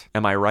Scot.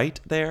 Am I right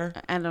there?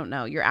 I don't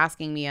know. You're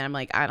asking me, and I'm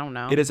like, I don't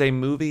know. It is a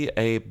movie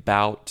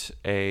about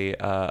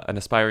an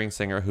aspiring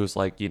singer who's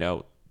like,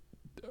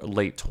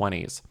 late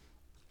 20s.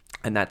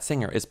 And that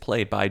singer is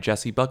played by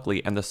Jessie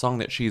Buckley, and the song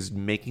that she's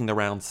making the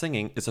round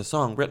singing is a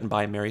song written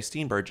by Mary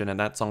Steenburgen, and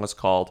that song is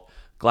called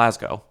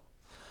Glasgow.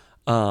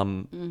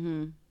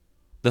 The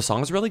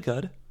song is really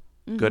good.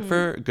 Good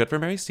for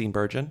Mary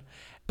Steenburgen.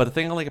 But the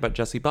thing I like about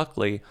Jessie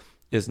Buckley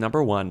is,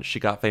 number one, she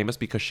got famous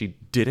because she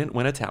didn't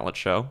win a talent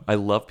show. I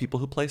love people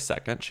who play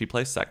second. She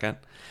plays second.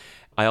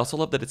 I also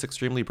love that it's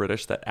extremely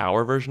British, that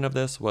our version of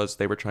this was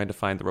they were trying to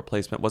find the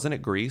replacement. Wasn't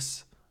it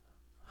Grease?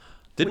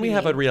 Didn't we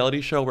have a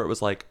reality show where it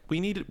was like, we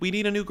need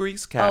a new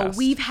Grease cast? Oh,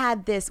 we've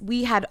had this.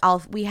 We had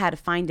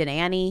Find an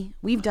Annie.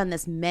 We've done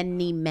this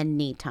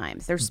many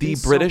times. There's the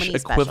been British so many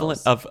equivalent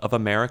specials. of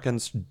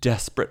Americans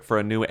desperate for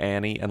a new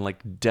Annie and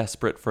like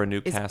desperate for a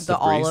new cast the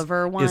of Grease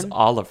Oliver one? is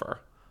Oliver.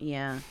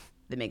 Yeah,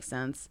 that makes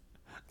sense.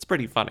 It's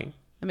pretty funny.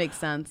 It makes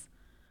sense.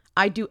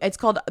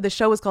 The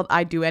show is called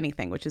I Do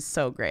Anything, which is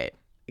so great.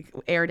 It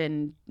aired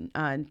in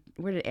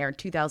where did it air?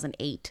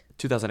 2008.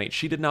 2008.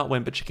 She did not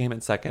win, but she came in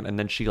second, and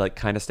then she like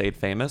kind of stayed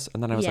famous.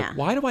 And then I was like,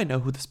 why do I know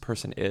who this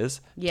person is?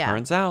 Yeah.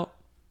 Turns out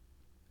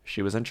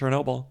she was in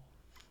Chernobyl.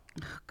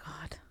 Oh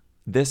God.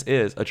 This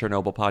is a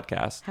Chernobyl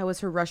podcast. How was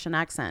her Russian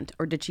accent,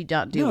 or did she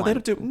not do No, one? they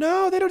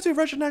don't do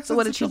Russian accents. So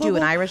what did she do?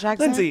 An Irish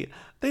accent? Lindsay,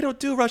 they don't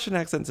do Russian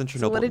accents in Chernobyl.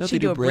 So what did she they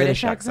do? A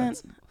British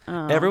accent?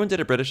 Oh. Everyone did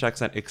a British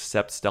accent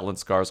except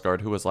Stellan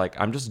Skarsgård, who was like,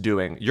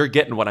 you're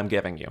getting what I'm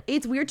giving you.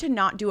 It's weird to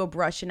not do a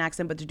Russian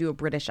accent, but to do a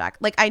British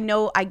accent. Like,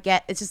 I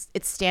get, it's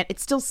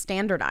still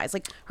standardized.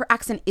 Like, her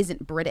accent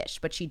isn't British,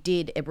 but she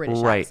did a British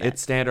accent. Right,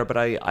 it's standard, but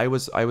I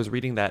was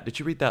reading that. Did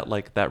you read that,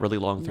 like, that really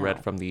long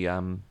thread from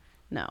the...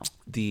 No.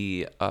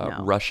 The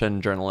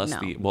Russian journalist,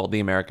 the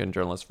American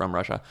journalist from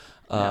Russia,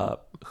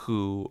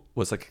 who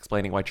was like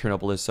explaining why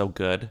Chernobyl is so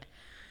good.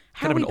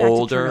 How kind of we an got to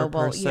older Chernobyl,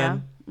 person. yeah.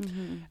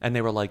 Mm-hmm. And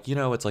they were like,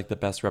 it's like the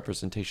best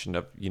representation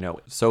of,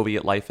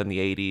 Soviet life in the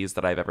 80s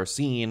that I've ever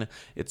seen.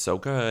 It's so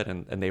good.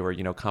 And they were,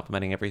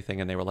 complimenting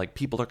everything. And they were like,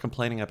 people are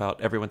complaining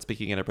about everyone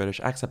speaking in a British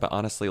accent. But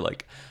honestly,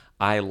 like,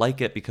 I like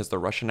it because the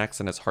Russian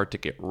accent is hard to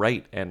get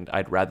right. And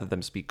I'd rather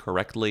them speak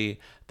correctly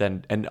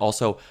than, and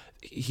also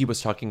he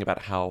was talking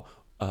about how,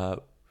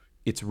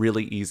 it's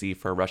really easy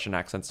for Russian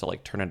accents to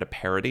like turn into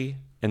parody.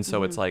 And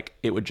so it's like,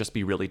 it would just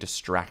be really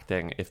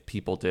distracting if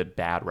people did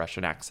bad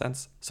Russian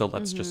accents. So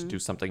let's just do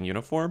something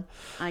uniform.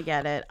 I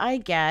get it. I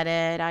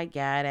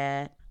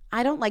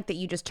don't like that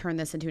you just turned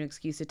this into an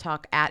excuse to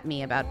talk at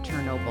me about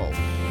Chernobyl.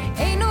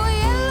 Ain't no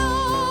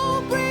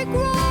yellow brick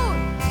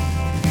road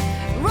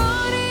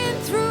running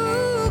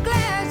through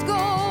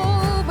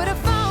Glasgow, but I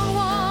found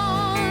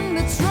one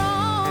that's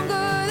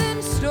stronger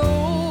than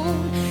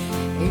stone.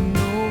 Ain't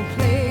no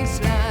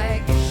place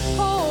like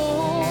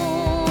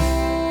home.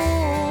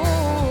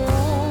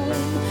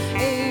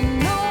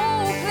 Ain't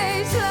no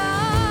place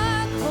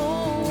like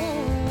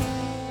home.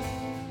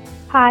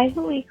 Hi,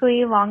 The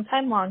Weekly, long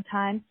time.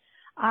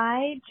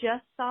 I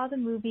just saw the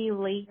movie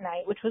Late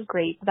Night, which was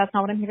great, but that's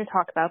not what I'm here to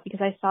talk about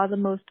because I saw the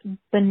most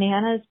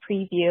bananas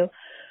preview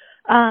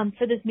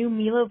for this new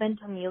Milo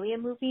Ventimiglia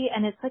movie,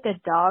 and it's like a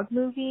dog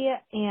movie,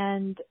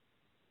 and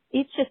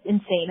it's just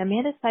insane.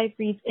 Amanda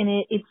Seyfried's in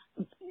it.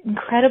 It's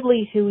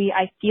incredibly hooey.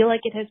 I feel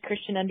like it has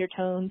Christian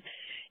undertones.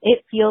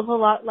 It feels a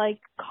lot like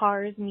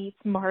Cars meets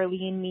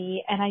Marley and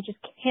Me, and I just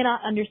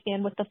cannot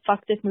understand what the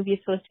fuck this movie is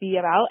supposed to be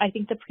about. I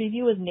think the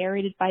preview was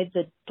narrated by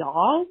the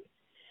dog.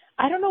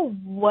 I don't know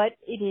what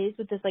it is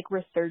with this like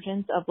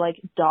resurgence of like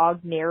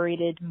dog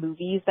narrated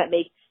movies that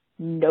make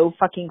no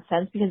fucking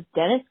sense, because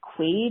Dennis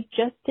Quaid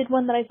just did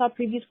one that I saw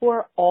previews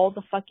for all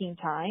the fucking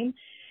time.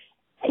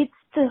 It's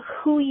the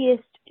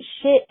hooiest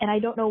shit, and I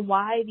don't know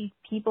why these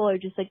people are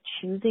just like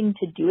choosing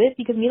to do it,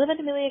 because Milo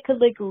Ventimiglia could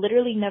like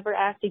literally never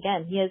act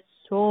again. He has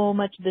so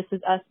much This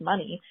Is Us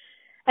money.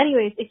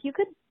 Anyways, if you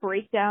could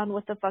break down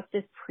what the fuck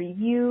this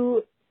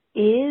preview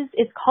is.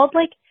 It's called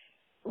like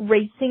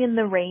Racing in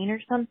the Rain or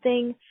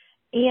something,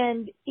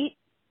 and it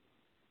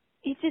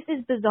just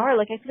is bizarre.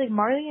 Like, I feel like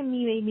Marley and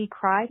Me made me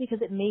cry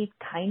because it made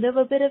kind of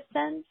a bit of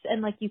sense,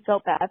 and like you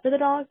felt bad for the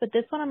dog. But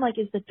this one, I'm like,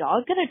 is the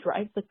dog gonna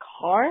drive the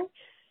car?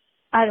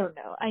 I don't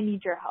know. I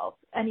need your help.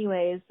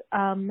 Anyways,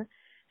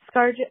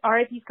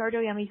 R.I.P.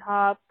 ScarJo, Yummy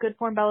Top, Good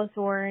Form Bella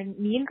Thorne,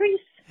 Me and Grease.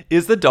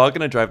 Is the dog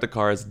going to drive the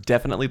car is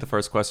definitely the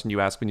first question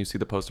you ask when you see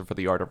the poster for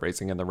The Art of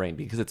Racing in the Rain,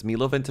 because it's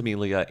Milo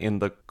Ventimiglia in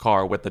the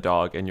car with the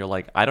dog, and you're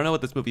like, I don't know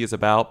what this movie is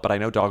about, but I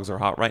know dogs are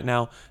hot right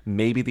now.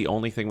 Maybe the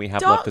only thing we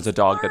have left is a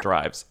dog that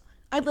drives.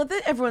 I love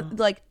that everyone,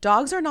 like,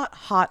 dogs are not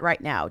hot right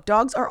now.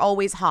 Dogs are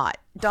always hot.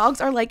 Dogs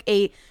are like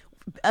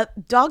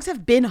dogs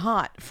have been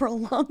hot for a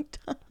long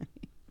time.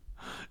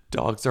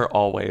 Dogs are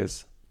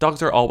always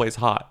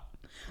hot.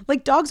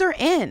 Like, dogs are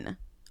in.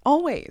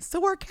 Always.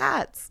 So are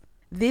cats.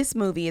 This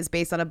movie is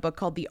based on a book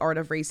called The Art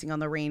of Racing in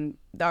the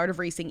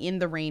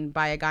Rain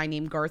by a guy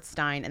named Garth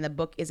Stein. And the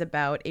book is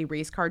about a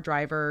race car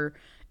driver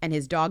and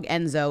his dog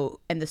Enzo.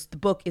 And the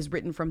book is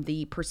written from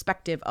the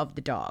perspective of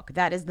the dog.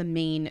 That is the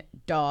main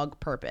dog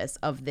purpose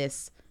of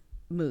this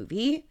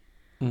movie.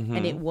 Mm-hmm.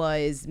 And it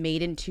was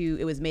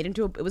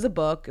a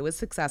book. It was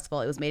successful.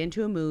 It was made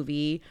into a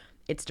movie.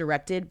 It's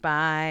directed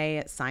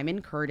by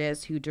Simon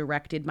Curtis, who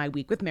directed My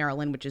Week with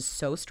Marilyn, which is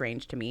so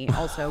strange to me.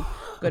 Also,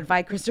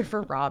 Goodbye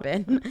Christopher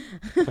Robin.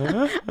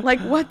 Like,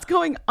 what's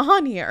going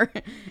on here?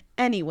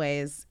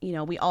 Anyways,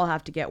 we all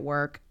have to get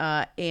work.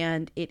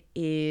 And it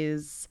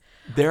is...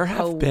 There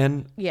have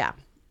been... Yeah.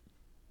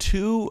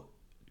 Two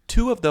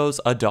of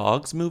those A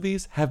Dog's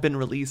movies have been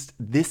released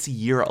this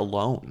year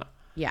alone.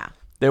 Yeah.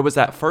 There was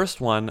that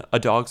first one, A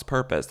Dog's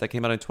Purpose, that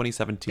came out in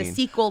 2017. The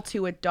sequel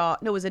to it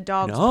was A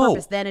Dog's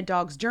Purpose, then A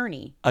Dog's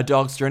Journey. A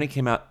Dog's Journey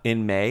came out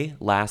in May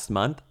last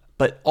month.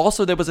 But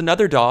also there was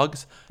another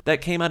Dogs that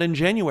came out in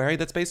January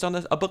that's based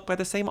on a book by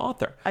the same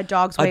author. A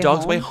Dog's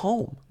Way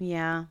Home.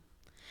 Yeah.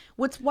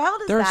 What's wild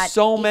is there are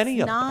so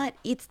many of them.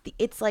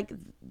 It's like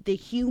the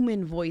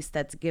human voice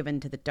that's given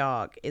to the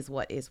dog is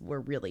what we're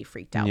really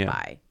freaked out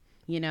by.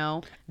 And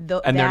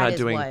they're not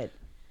doing...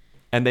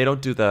 And they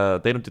don't do the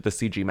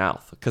CG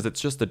mouth because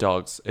it's just the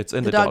dog's. It's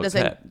in the dog's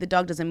head. The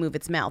dog doesn't move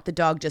its mouth. The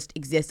dog just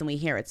exists and we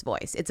hear its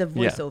voice. It's a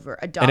voiceover.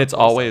 A dog. And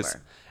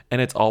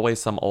it's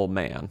always some old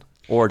man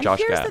or Josh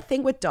Gad. Here's the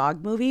thing with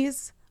dog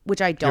movies,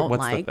 which I don't like.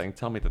 What's the thing?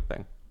 Tell me the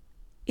thing.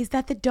 Is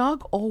that the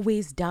dog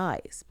always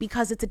dies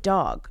because it's a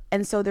dog,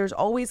 and so there's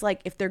always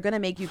like if they're gonna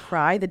make you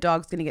cry, the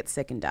dog's gonna get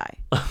sick and die.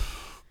 Do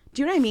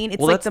you know what I mean?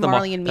 It's like the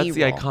Marley and Me. That's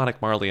the iconic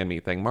Marley and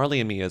Me thing. Marley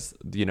and Me is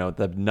the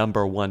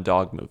 #1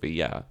 dog movie.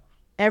 Yeah.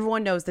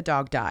 Everyone knows the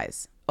dog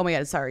dies. Oh my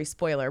God, sorry,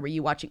 spoiler. Were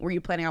you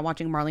planning on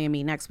watching Marley and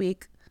Me next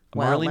week?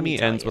 Marley and Me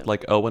ends with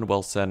like Owen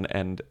Wilson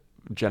and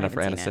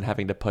Jennifer Aniston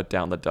having to put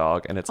down the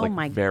dog, and it's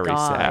like very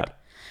sad.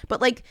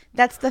 But like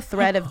that's the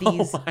thread of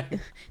these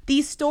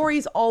these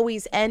stories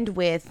always end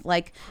with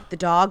like the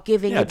dog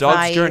giving advice.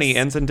 Dog's journey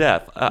ends in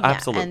death.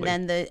 Absolutely.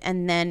 And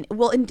then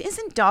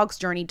isn't Dog's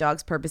Journey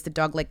Dog's Purpose? The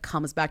dog like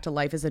comes back to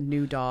life as a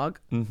new dog.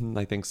 Mm-hmm,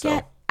 I think so.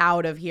 Get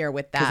out of here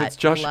with that. It's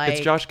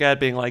Josh Gad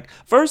being like,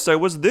 first I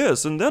was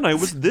this, and then I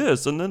was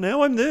this, and then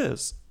now I'm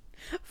this.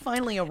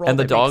 Finally, a role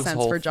that makes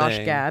sense for Josh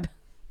Gad.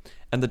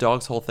 And the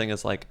dog's whole thing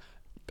is like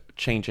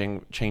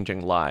changing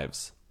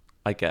lives,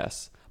 I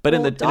guess. But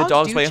in A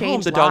Dog's Way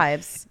Home,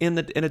 in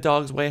A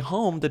Dog's Way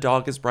Home, the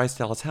dog is Bryce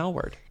Dallas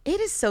Howard. It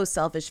is so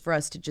selfish for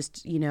us to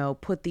just,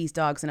 put these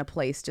dogs in a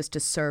place just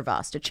to serve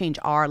us, to change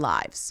our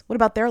lives. What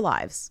about their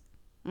lives?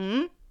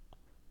 You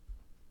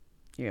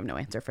have no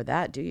answer for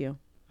that, do you?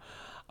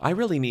 I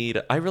really need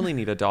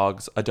a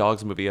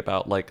dogs movie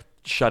about like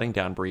shutting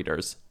down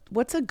breeders.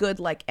 What's a good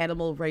like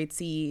animal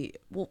rightsy?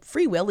 Well,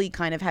 Free Willy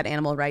kind of had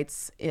animal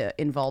rights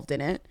involved in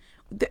it.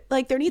 There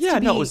needs to be. Yeah,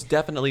 no, it was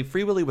definitely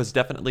Free Willy was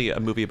definitely a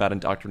movie about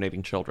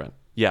indoctrinating children.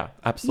 Yeah,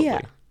 absolutely.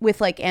 Yeah,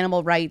 with like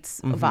animal rights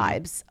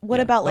vibes.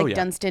 What about like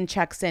Dunstan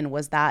Checks In?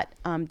 Was that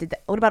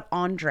what about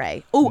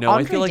Andre? Oh, no,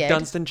 Andre I feel like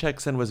Dunstan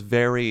Checks In was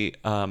very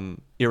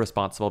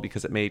irresponsible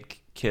because it made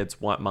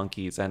kids want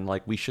monkeys, and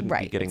like we shouldn't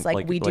be getting it's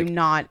like we do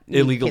not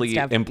illegally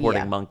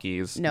importing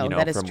monkeys.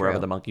 That is from true. Wherever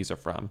the monkeys are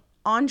from.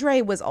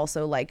 Andre was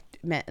also like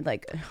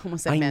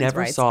almost like men's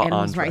rights,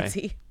 animals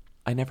rightsy.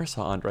 I never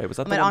saw Andre. Was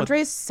that the one?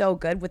 Andre is so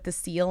good with the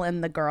seal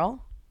and the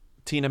girl.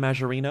 Tina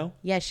Majorino?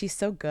 Yeah, she's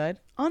so good.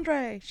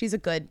 Andre, she's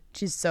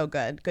so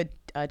good. Good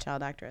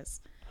child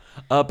actress.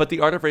 But The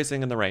Art of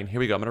Racing in the Rain. Here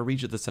we go. I'm going to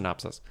read you the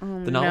synopsis.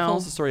 The novel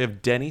tells the story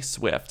of Denny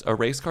Swift, a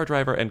race car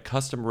driver and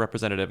customer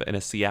representative in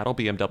a Seattle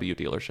BMW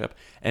dealership,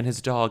 and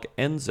his dog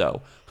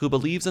Enzo, who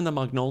believes in the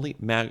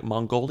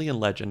Mongolian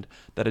legend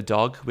that a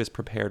dog who is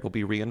prepared will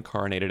be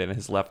reincarnated in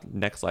his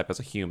next life as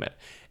a human.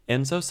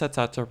 Enzo sets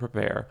out to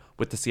prepare,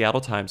 with the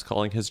Seattle Times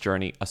calling his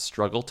journey a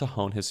struggle to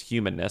hone his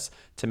humanness,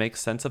 to make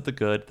sense of the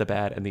good, the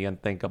bad, and the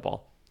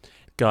unthinkable.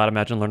 God,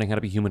 imagine learning how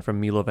to be human from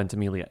Milo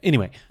Ventimiglia.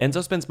 Anyway,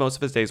 Enzo spends most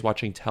of his days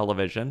watching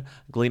television,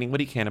 gleaning what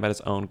he can about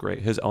his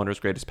owner's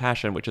greatest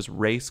passion, which is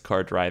race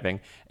car driving,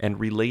 and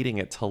relating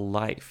it to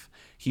life.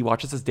 He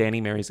watches as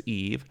Danny marries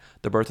Eve,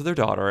 the birth of their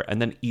daughter,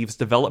 and then Eve's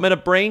development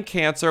of brain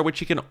cancer, which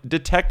he can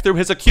detect through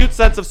his acute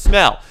sense of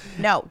smell.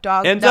 No,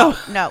 dog. Enzo,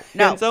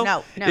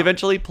 No.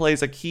 Eventually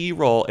plays a key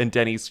role in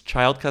Denny's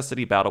child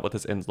custody battle with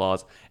his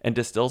in-laws and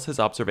distills his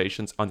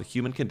observations on the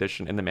human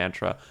condition in the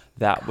mantra,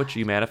 that which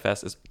you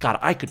manifest is... God,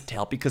 I could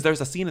tell because there's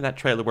a scene in that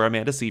trailer where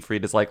Amanda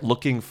Seyfried is like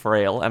looking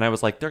frail, and I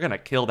was like, they're going to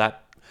kill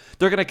that.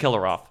 They're going to kill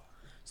her off.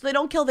 So they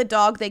don't kill the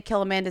dog, they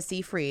kill Amanda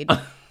Seyfried.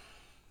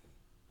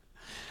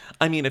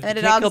 I mean, if And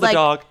you the can't kill dog's the like-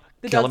 dog,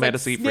 The kill dog's Amanda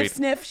like, Seyfried.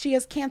 Sniff, she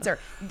has cancer.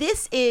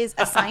 This is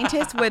a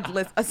scientist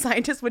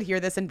would hear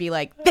this and be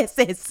like, this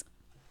is...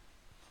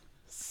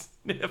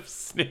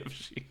 Sniff,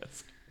 she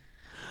is.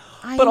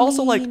 But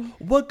also, like,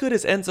 what good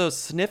is Enzo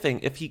sniffing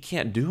if he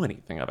can't do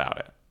anything about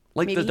it?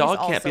 Like, maybe the dog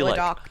he's can't be also a like...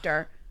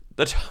 doctor.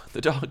 The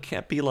dog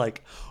can't be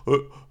like,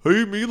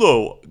 hey,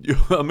 Milo,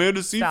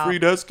 Amanda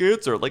Seyfried has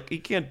cancer. Like, he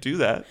can't do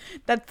that.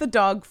 That's the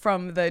dog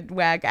from the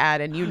WAG ad,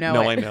 and you know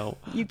No, it. I know.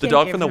 You The can't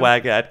dog give from the him-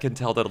 WAG ad can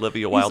tell that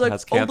Olivia He's Wilde like,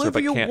 has cancer,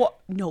 Olivia but can't...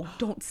 No,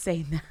 don't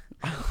say that.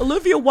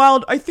 Olivia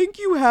Wilde, I think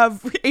you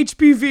have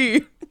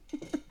HPV.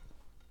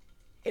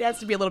 It has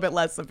to be a little bit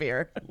less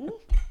severe.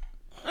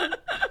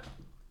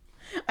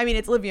 I mean,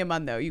 it's Olivia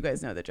Munn, though. You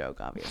guys know the joke,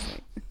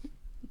 obviously.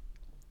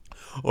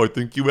 I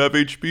think you have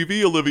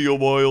HPV, Olivia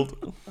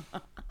Wilde.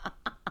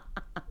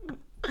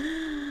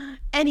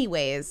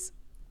 Anyways,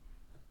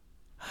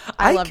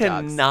 I love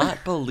dogs.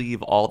 cannot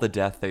believe all the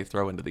death they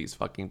throw into these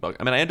fucking books.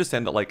 I mean, I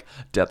understand that like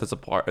death is a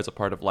part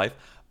of life,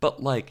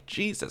 but like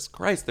Jesus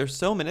Christ, they're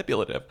so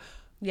manipulative.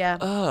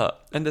 Yeah.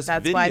 And this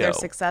That's video, why they're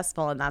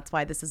successful, and that's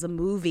why this is a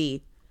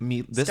movie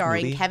this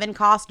starring movie, Kevin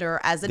Costner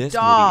as a this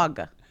dog.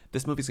 movie-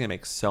 this movie's gonna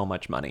make so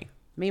much money.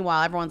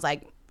 Meanwhile, everyone's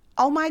like,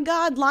 oh my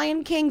God,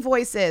 Lion King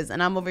voices.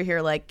 And I'm over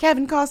here like,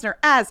 Kevin Costner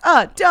as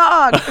a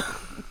dog.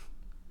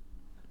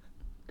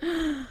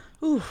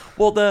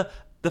 Well, the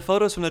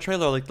photos from the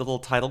trailer are like the little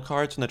title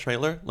cards from the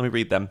trailer. Let me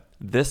read them.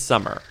 This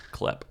summer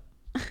clip.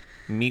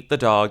 Meet the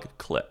dog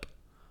clip.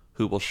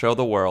 Who will show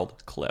the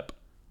world clip.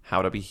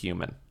 How to be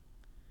human.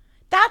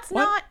 That's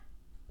not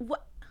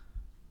what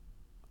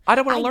I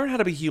don't want to learn how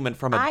to be human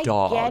from a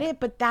dog. I get it,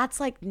 but that's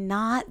like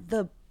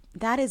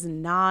that is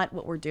not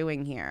what we're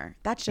doing here.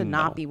 That should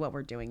not be what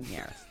we're doing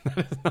here.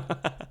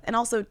 And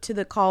also to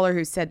the caller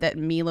who said that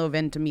Milo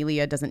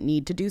Ventimiglia doesn't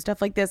need to do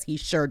stuff like this, he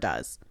sure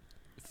does.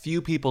 Few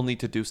people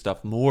need to do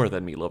stuff more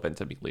than Milo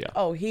Ventimiglia.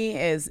 Oh, he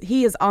is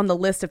on the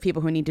list of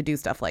people who need to do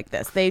stuff like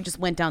this. They just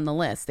went down the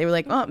list. They were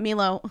like, oh,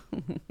 Milo.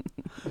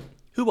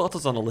 Who else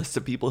is on the list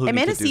of people who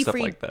Amanda need to do stuff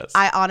Seyfried, like this?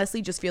 I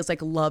honestly just feels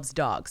like loves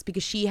dogs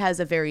because she has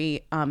a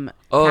very she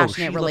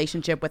passionate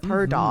relationship with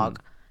her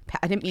dog.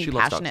 I didn't mean She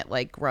loves passionate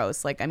like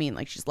gross. Like I mean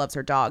like she just loves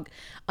her dog.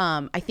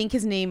 I think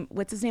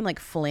what's his name, like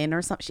Flynn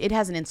or something. It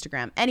has an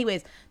Instagram.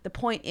 Anyways, the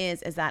point is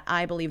that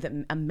I believe that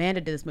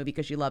Amanda did this movie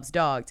because she loves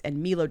dogs,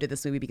 and Milo did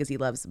this movie because he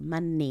loves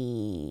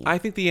money. I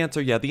think the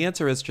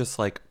answer is just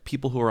like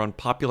people who are on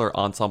popular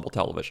ensemble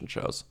television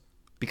shows.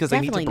 Because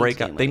they need to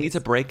break out. They need to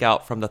break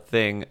out from the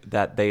thing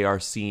that they are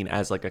seen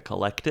as like a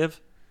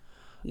collective.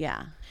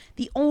 Yeah.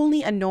 The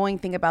only annoying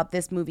thing about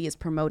this movie is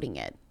promoting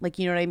it. Like,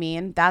 you know what I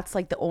mean? That's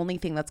like the only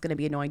thing that's going to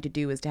be annoying to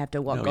do is to have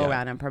to go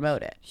around and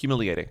promote it.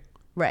 Humiliating.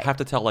 Right. Have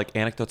to tell like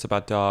anecdotes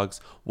about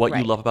dogs, what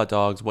you love about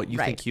dogs, what you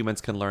Right. think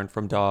humans can learn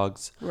from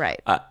dogs. Right.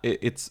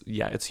 It's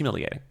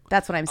humiliating.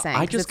 That's what I'm saying. I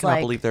 'cause just it's cannot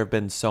like- believe there have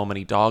been so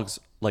many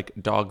dogs, like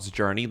Dog's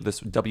Journey, this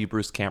W.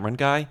 Bruce Cameron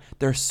guy.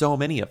 There's so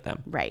many of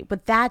them. Right.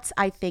 But that's,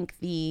 I think,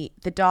 the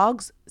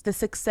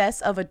success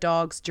of a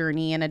dog's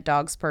journey and a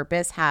dog's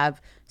purpose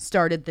have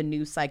started the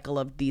new cycle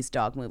of these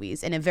dog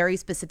movies in a very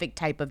specific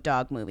type of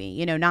dog movie.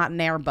 You know, not an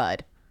Air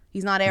Bud.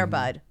 He's not Air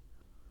Bud.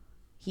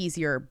 He's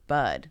your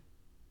bud.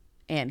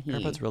 And he... Air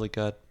Bud's really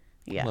good.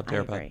 Yeah, Loved I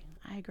Air Bud. agree.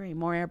 I agree.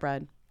 More Air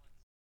Bud.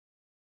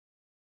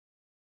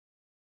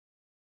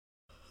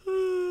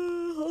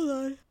 Hold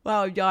on.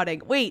 Wow, I'm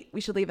yawning. Wait,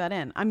 we should leave that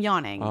in. I'm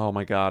yawning. Oh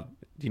my God.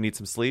 Do you need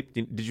some sleep?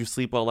 Did you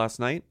sleep well last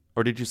night?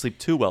 Or did you sleep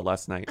too well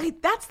last night?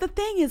 That's the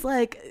thing is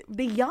like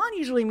the yawn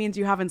usually means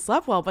you haven't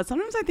slept well, but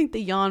sometimes I think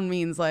the yawn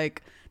means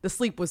like the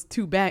sleep was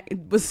too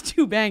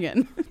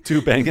banging.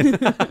 Too banging?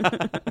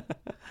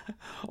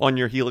 On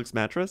your Helix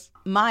mattress?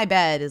 My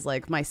bed is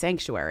like my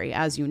sanctuary,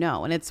 as you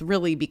know, and it's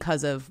really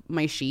because of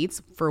my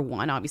sheets for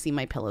one, obviously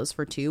my pillows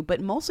for two, but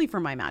mostly for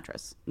my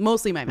mattress.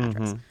 Mostly my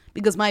mattress.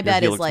 Because my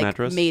bed is like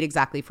mattress? made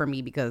exactly for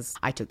me because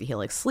I took the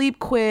Helix sleep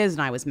quiz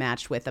and I was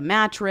matched with a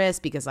mattress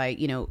because I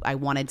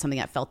wanted something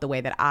that felt the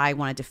way that I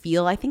wanted to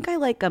feel. I think I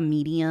like a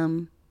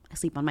medium. I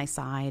sleep on my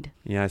side.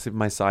 Yeah, I sleep on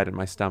my side and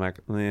my stomach.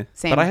 Same.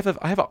 But I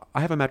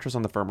have a mattress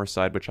on the firmer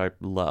side, which I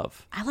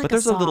love. I like but a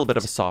there's a little soft- bit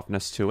of a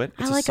softness to it.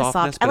 It's I like a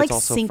softness, I but like it's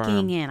also sinking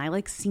firm. in. I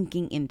like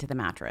sinking into the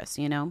mattress,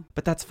 you know?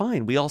 But that's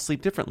fine. We all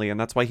sleep differently, and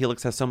that's why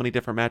Helix has so many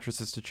different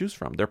mattresses to choose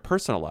from. They're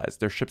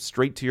personalized. They're shipped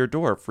straight to your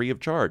door, free of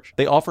charge.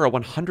 They offer a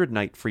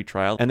 100-night free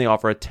trial, and they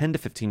offer a 10 to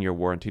 15-year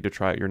warranty to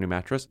try out your new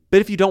mattress.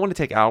 But if you don't want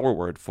to take our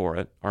word for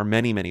it, our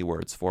many, many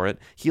words for it,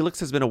 Helix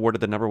has been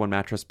awarded the #1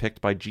 mattress picked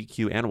by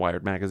GQ and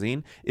Wired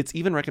magazine. It's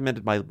even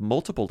recommended by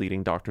multiple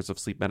leading doctors of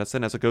sleep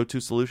medicine as a go-to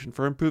solution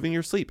for improving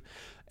your sleep.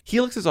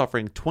 Helix is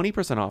offering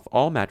 20% off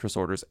all mattress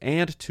orders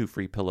and 2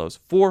 free pillows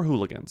for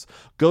hooligans.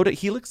 Go to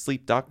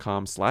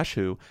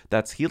helixsleep.com/who.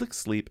 That's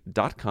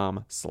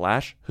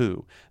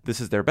helixsleep.com/who.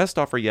 This is their best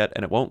offer yet,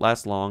 and it won't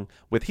last long.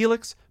 With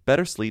Helix,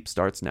 better sleep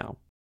starts now.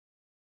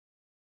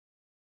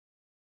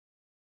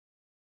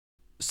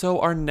 So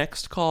our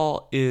next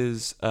call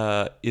is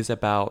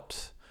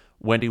about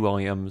Wendy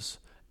Williams.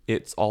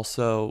 It's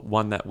also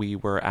one that we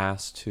were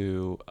asked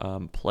to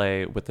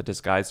play with the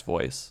disguised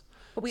voice.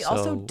 But we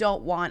also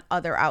don't want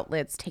other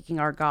outlets taking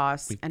our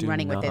goss and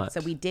running with it.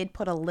 So we did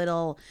put a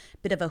little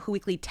bit of a Who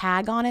Weekly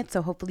tag on it.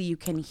 So hopefully you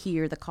can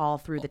hear the call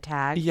through the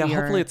tag. Yeah,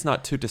 hopefully it's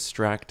not too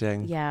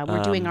distracting. Yeah,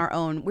 we're doing our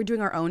own. We're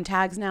doing our own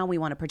tags now. We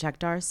want to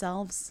protect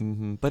ourselves.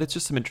 But it's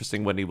just some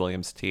interesting Wendy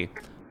Williams tea.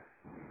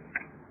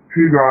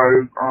 Hey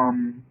guys,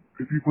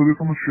 if you play this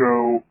on the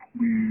show,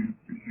 please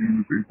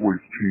use a voice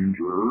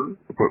changer.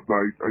 But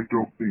I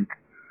don't think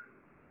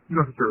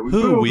necessarily.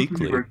 Who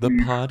Weekly, the this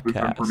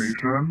podcast.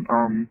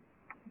 information.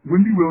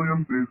 Wendy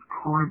Williams is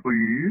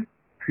currently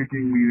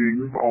taking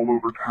meetings all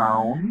over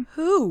town.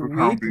 Who the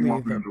town Weekly, being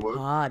Los the Angeles,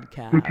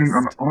 podcast. pitching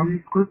an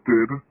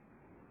unscripted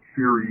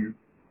series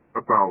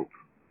about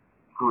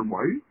her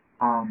life.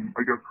 I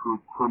guess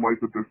her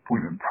life at this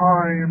point in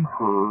time,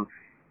 her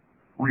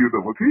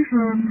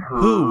rehabilitation, her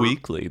Who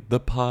Weekly,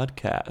 the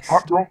podcast.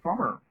 hot girl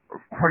summer,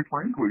 quite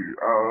frankly.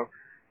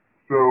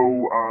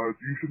 So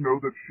you should know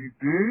that she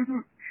did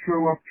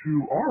show up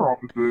to our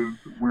offices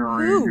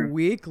wearing Who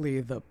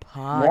Weekly, the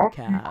Swarovski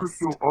podcast.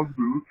 crystal Ugg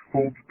boots,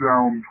 fold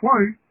down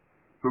twice,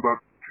 so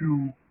that's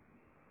two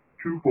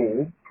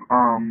folds,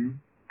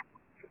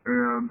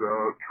 and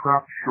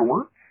trap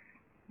shorts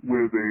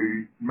with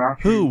a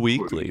matching Who hoodie.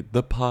 Weekly,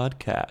 the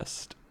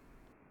podcast.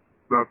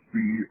 That's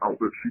the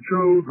outfit she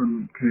chose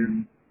and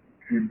came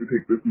to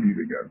take this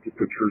meeting in to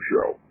pitch her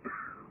show.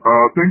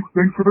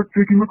 Thanks for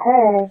taking the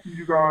call,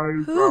 you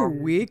guys. Who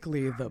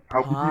Weekly, the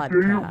Have a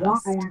good day at work,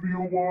 podcast. Olivia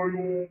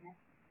Wilde.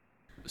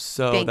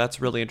 So that's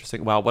really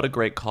interesting. Wow, what a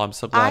great call. I'm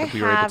so glad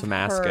we were able to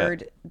mask I have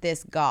heard it.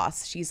 this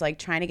goss. She's like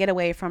trying to get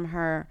away from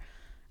her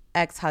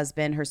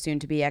ex-husband, her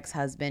soon-to-be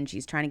ex-husband.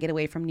 She's trying to get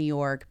away from New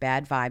York.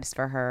 Bad vibes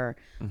for her.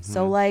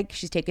 So like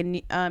she's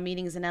taking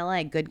meetings in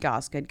LA. Good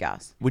goss, good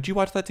goss. Would you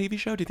watch that TV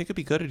show? Do you think it'd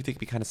be good or do you think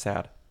it'd be kind of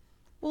sad?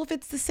 Well, if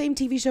it's the same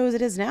TV show as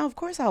it is now, of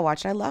course I'll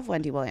watch it. I love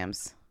Wendy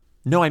Williams.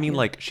 No, I mean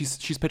like she's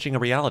pitching a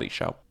reality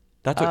show.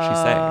 That's what she's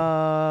saying.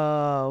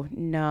 Oh,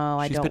 no,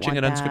 I She's don't pitching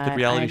want an unscripted that.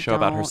 reality I show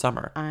about her don't-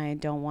 summer. I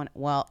don't want,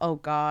 well, oh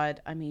God.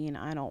 I mean,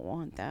 I don't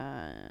want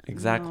that.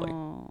 Exactly.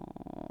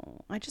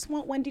 No. I just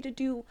want Wendy to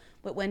do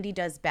what Wendy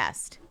does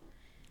best.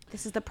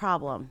 This is the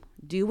problem.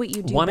 Do what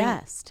you do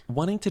best.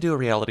 Wanting to do a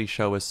reality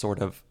show is sort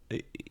of,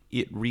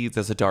 it reads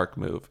as a dark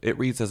move. It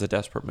reads as a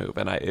desperate move,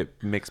 and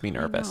it makes me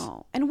nervous.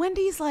 No. And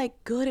Wendy's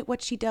like good at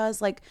what she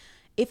does. Like,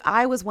 if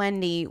I was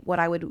Wendy, what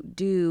I would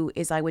do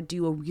is I would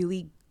do a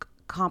really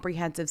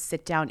comprehensive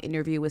sit down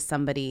interview with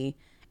somebody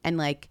and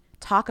like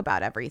talk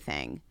about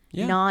everything,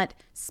 not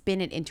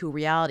spin it into a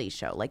reality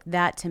show. Like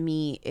that to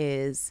me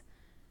is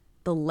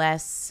the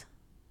less,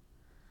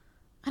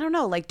 I don't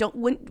know, like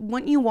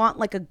wouldn't you want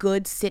like a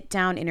good sit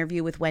down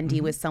interview with Wendy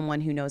with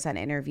someone who knows how to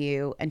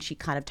interview and she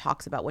kind of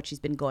talks about what she's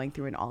been going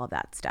through and all of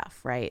that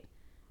stuff, right?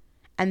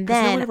 And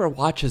Because then no one ever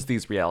watches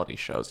these reality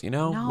shows, you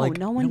know? No, like,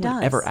 no one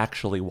does. ever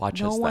actually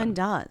watches No them. one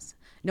does.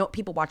 No,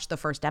 people watch the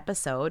first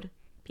episode.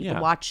 People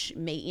Yeah. watch,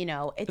 you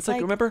know, It's like,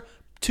 remember,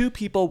 two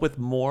people with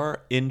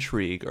more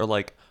intrigue or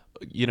like,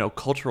 you know,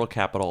 cultural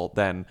capital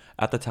than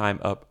at the time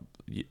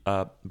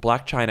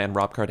Black China and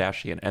Rob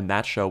Kardashian, and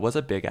that show was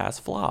a big ass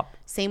flop.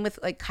 Same with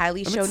like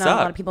Kylie's I mean, show. it Not a lot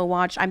sucked. of people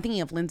watched. I'm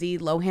thinking of Lindsay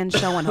Lohan's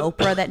show on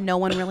Oprah that no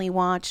one really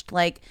watched.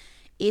 Like,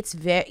 it's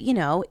very, you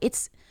know,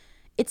 it's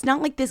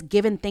not like this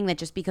given thing that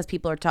just because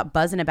people are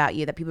buzzing about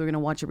you that people are going to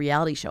watch a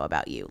reality show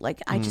about you.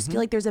 Like, I just feel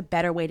like there's a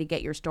better way to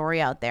get your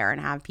story out there and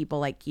have people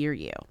like hear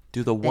you.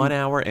 Do the 1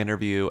 hour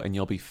interview and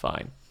you'll be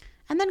fine.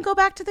 And then go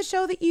back to the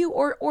show that you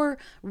or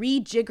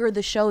rejigger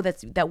the show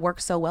that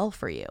works so well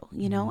for you.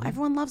 You know,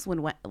 everyone loves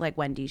like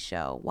Wendy's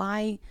show.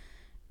 Why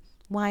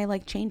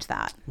like change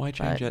that? Why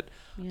change But, it?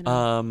 you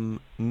know.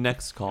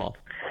 Next call.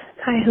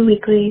 Hi, Who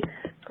Weekly.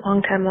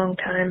 Long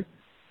time.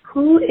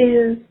 Who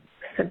is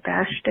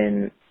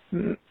Sebastian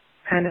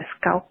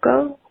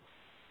Maniscalco?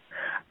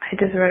 I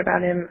just read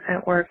about him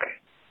at work.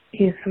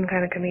 He's some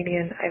kind of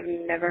comedian. I've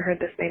never heard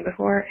this name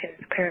before, and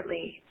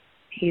apparently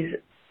he's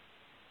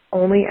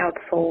only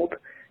outsold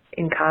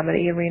in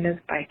comedy arenas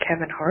by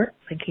Kevin Hart.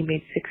 Like, he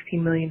made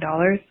 $16 million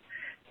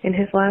in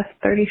his last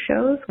 30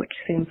 shows, which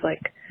seems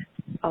like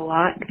a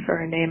lot for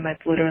a name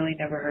I've literally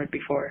never heard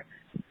before.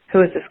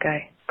 Who is this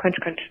guy? Crunch,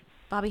 crunch.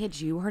 Bobby, had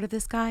you heard of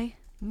this guy?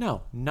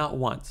 No, not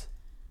once.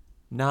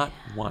 Not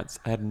once.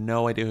 I had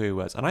no idea who he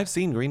was. And I've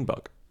seen Green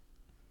Book.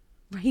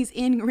 He's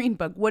in Green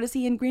Book. What is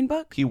he in Green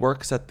Book? He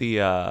works at the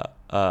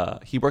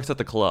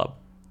club.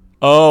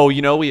 Oh,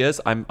 you know who he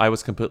is? I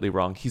was completely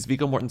wrong. He's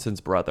Viggo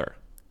Mortensen's brother.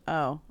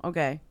 Oh,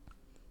 okay.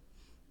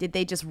 Did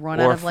they just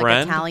run Or out of like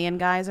Friend. Italian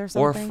guys or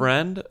Or something?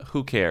 Friend,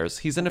 who cares?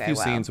 He's in a Okay, few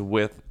wow. scenes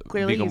with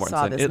Clearly Viggo you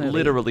saw Mortensen. this It movie.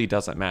 literally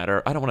doesn't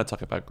matter. I don't want to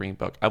talk about Green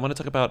Book. I want to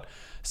talk about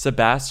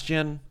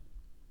Sebastian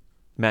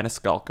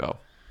Maniscalco,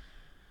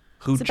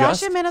 who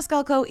Sebastian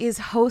Maniscalco is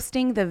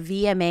hosting the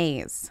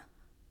VMAs.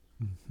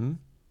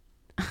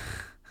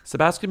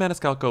 Sebastian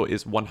Maniscalco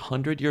is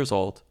 100 years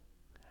old,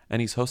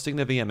 and he's hosting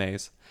the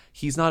VMAs.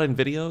 He's not in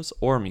videos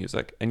or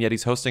music, and yet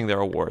he's hosting their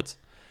awards.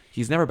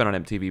 He's never been on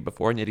MTV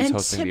before, and yet he's And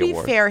hosting to the be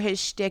awards. fair, his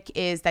shtick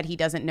is that he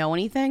doesn't know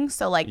anything.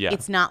 So like, Yeah.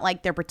 it's not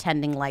like they're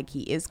pretending like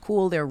he is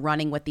cool. They're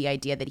running with the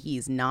idea that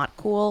he's not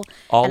cool.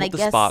 All and of I the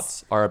guess,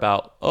 spots are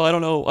about, I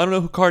don't know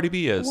who Cardi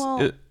B is.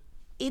 Well,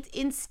 it's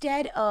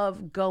instead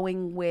of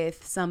going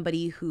with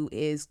somebody who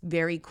is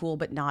very cool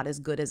but not as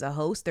good as a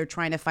host, they're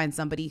trying to find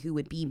somebody who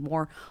would be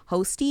more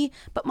hosty.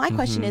 But my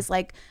question Mhm. is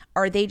like,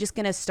 are they just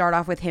going to start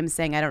off with him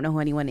saying, I don't know who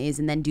anyone is,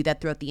 and then do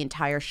that throughout the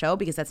entire show?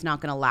 Because that's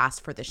not going to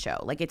last for the show.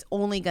 Like, it's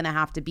only going to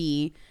have to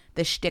be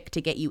the shtick to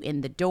get you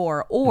in the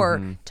door or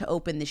Mhm. to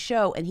open the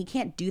show. And he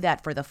can't do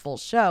that for the full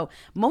show.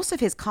 Most of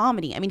his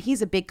comedy, I mean,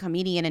 he's a big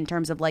comedian in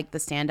terms of like the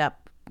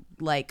stand-up,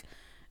 like,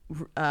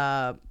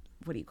 what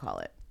do you call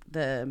it?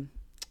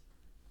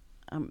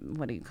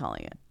 What are you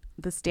calling it?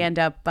 The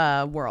stand-up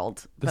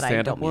world. The but I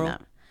stand-up don't mean world?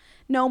 that.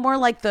 No, more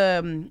like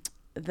the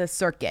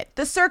circuit.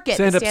 The circuit.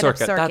 Stand-up the stand-up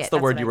circuit. That's the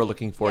word what you I were mean.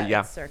 looking for,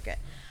 yeah. the circuit.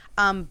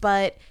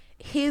 But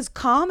his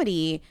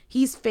comedy,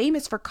 he's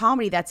famous for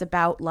comedy that's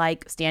about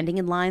like standing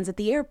in lines at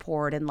the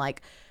airport and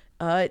like,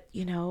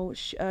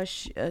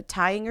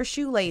 tying your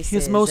shoelaces.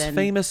 His most and-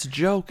 famous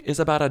joke is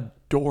about a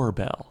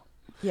doorbell.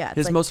 Yeah, it's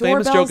His like most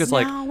famous joke doorbells is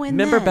like, now and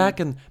remember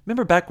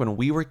then. back when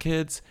we were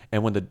kids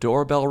and when the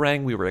doorbell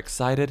rang, we were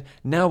excited.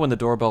 Now when the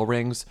doorbell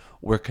rings,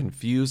 we're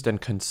confused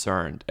and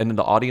concerned. And then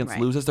the audience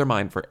Right. loses their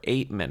mind for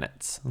 8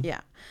 minutes.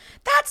 Yeah.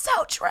 That's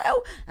so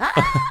true.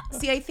 Ah!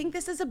 See, I think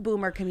this is a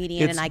boomer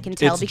comedian, and I can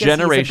tell it's because he's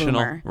a generational,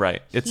 boomer.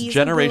 right? It's He's a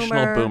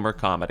generational boomer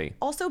comedy.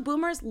 Also,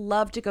 boomers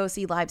love to go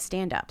see live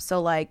stand-up.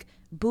 So, like,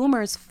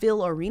 boomers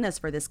fill arenas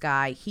for this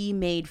guy. He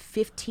made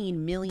 $15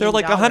 million. They're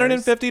like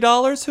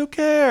 $150. Who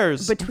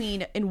cares?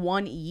 in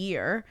 1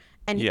 year.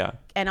 And Yeah.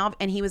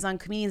 and he was on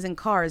Comedians in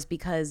Cars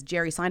because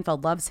Jerry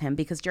Seinfeld loves him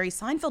because Jerry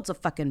Seinfeld's a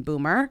fucking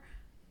boomer,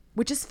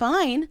 which is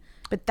fine.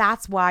 But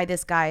that's why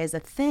this guy is a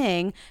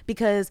thing,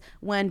 because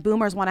when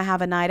boomers want to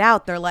have a night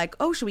out, they're like,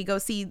 oh, should we go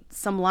see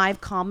some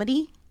live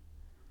comedy?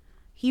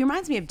 He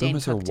reminds me of Dane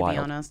Boomers are Cook, to be wild.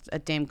 honest,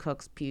 at Dame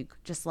Cook's puke.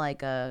 Just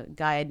like a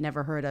guy I'd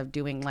never heard of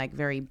doing like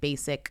very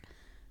basic.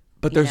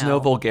 But you there's know. no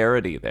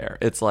vulgarity there.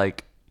 It's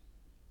like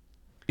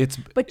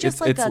But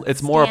just it's like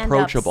it's more stand-up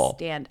approachable.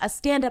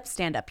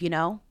 stand-up, you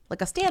know?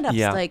 Like a stand-up's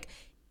Yeah. like,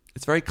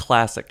 It's very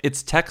classic.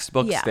 It's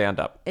textbook yeah, stand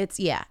up. It's,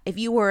 yeah. If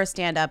you were a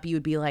stand-up, you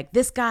would be like,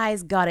 this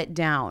guy's got it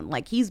down.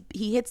 Like he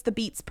hits the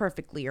beats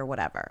perfectly or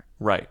whatever.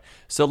 Right.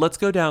 So let's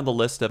go down the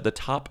list of the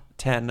top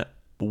 10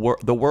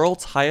 the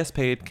world's highest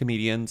paid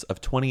comedians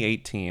of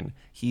 2018.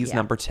 He's Yeah.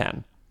 number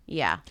 10.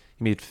 Yeah.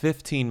 He made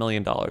 $15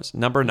 million.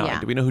 Number 9. Yeah.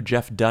 Do we know who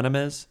Jeff Dunham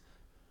is?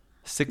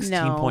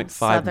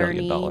 $16.5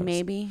 million. Southerny,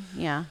 maybe.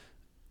 Yeah.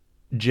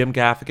 Jim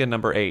Gaffigan,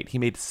 number 8. He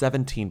made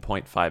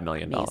 $17.5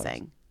 million.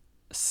 Amazing.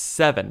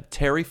 7.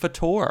 Terry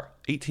Fator,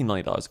 $18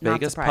 million.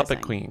 Vegas surprising.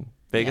 Puppet Queen.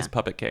 Vegas Yeah.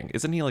 Puppet King.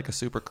 Isn't he like a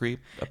super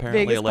creep,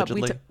 apparently,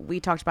 allegedly? We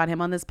talked about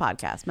him on this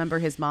podcast. Remember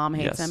his mom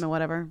hates Yes. him and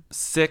whatever?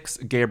 6.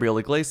 Gabriel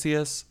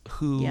Iglesias,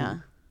 who Yeah.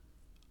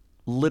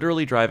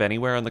 literally drive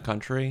anywhere in the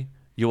country,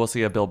 you will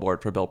see a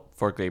billboard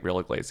for Gabriel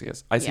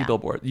Iglesias. I see Yeah.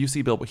 billboard. You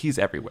see billboard. He's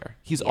everywhere.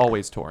 He's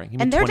always touring. He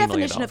made And their $20 million.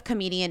 definition of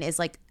comedian is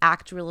like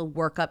actual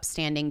work up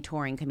standing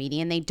touring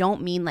comedian. They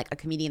don't mean like a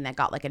comedian that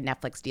got like a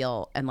Netflix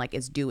deal and like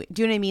is doing.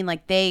 Do you know what I mean?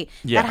 Like Yeah.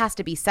 that has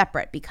to be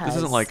separate because This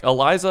isn't like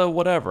Eliza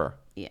whatever.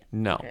 Yeah.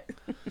 No.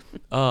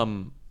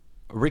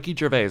 Ricky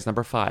Gervais,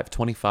 number 5,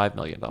 $25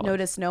 million.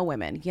 Notice no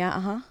women. Yeah. Uh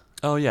huh.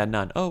 Oh yeah,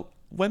 none. Oh,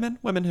 women?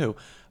 Women who?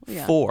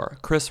 Yeah. 4,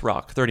 Chris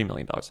Rock, $30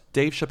 million.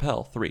 Dave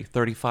Chappelle, 3,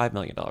 $35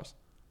 million.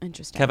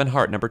 Interesting. Kevin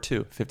Hart, number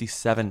 2,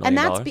 $57 million. And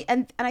that's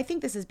and I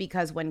think this is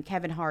because when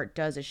Kevin Hart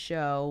does a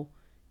show,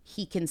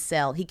 he can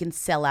sell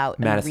out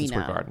an Madison arena.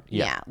 Square Garden.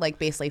 Yeah. like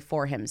basically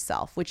for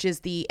himself, which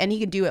is and he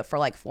can do it for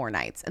like 4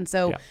 nights. And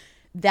so Yeah.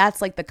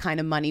 that's like the kind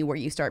of money where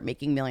you start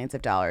making millions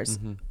of dollars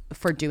Mm-hmm.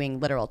 for doing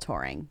literal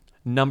touring.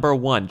 Number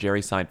 1,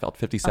 Jerry Seinfeld,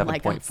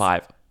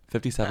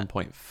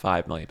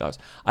 $57.5 million.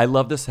 I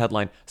love this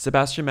headline.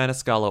 Sebastian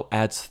Maniscalco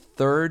adds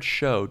 3rd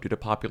show due to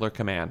popular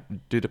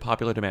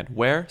demand.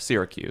 Where?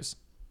 Syracuse.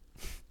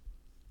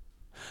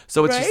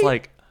 So it's just Right?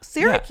 like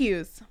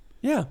Syracuse.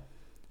 Yeah.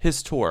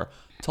 His tour: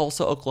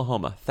 Tulsa,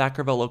 Oklahoma;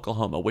 Thackerville,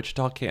 Oklahoma;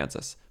 Wichita,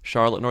 Kansas;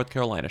 Charlotte, North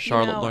Carolina;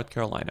 North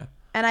Carolina.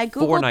 And I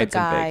 4 googled the nights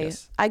in guy.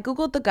 Vegas. I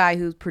googled the guy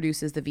who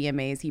produces the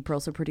VMAs. He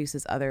also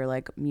produces other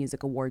like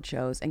music award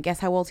shows. And guess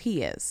how old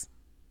he is?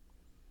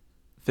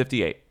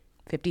 58.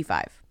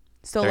 55.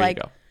 So There you like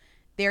go.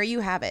 there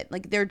you have it.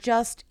 Like they're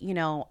just,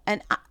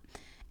 and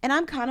And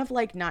I'm kind of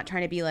like not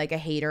trying to be like a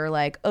hater,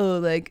 like, oh,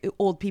 like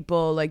old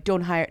people, like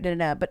don't hire,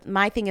 But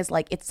my thing is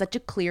like, it's such a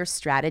clear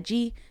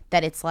strategy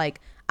that it's like,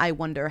 I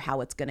wonder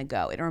how it's going to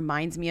go. It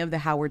reminds me of the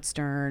Howard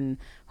Stern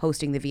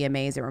hosting the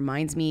VMAs. It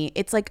reminds me,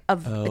 it's like,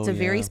 it's a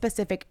very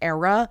specific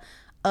era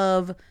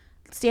of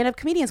stand-up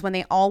comedians when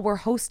they all were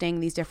hosting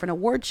these different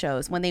award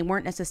shows when they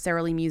weren't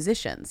necessarily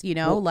musicians, you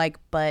know, Well,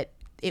 but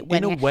it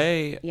went in a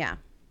way, yeah.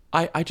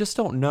 I just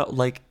don't know.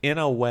 Like in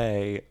a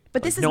way,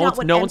 But this is no not one's,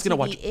 what no one's MTV gonna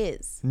watch.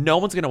 is. No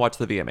one's gonna watch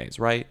the VMAs,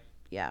 right?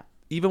 Yeah.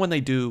 Even when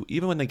they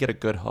get a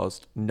good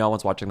host, no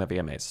one's watching the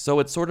VMAs. So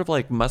it's sort of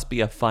like must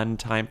be a fun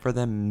time for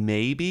them,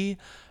 maybe.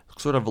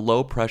 Sort of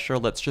low pressure.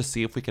 Let's just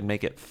see if we can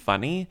make it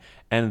funny.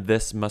 And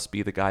this must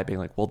be the guy being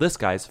like, well, this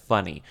guy's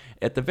funny.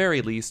 At the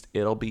very least,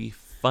 it'll be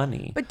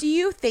funny. But do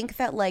you think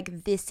that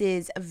like this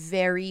is a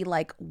very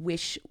like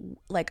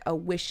a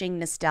wishing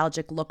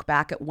nostalgic look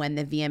back at when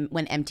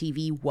when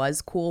MTV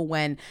was cool,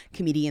 when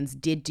comedians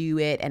did do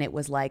it and it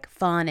was like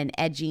fun and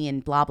edgy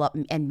and blah blah,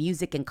 and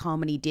music and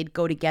comedy did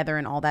go together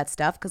and all that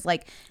stuff? Because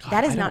like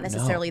that is not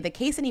necessarily the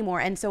case anymore.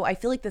 And so I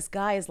feel like this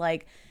guy is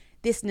like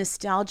this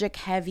nostalgic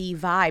heavy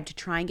vibe to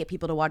try and get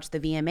people to watch the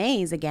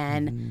VMAs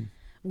again.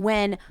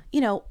 When,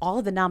 you know, all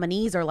of the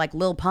nominees are like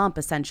Lil Pump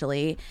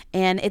essentially,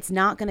 and it's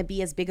not going to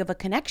be as big of a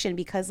connection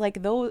because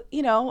like though,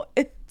 you know,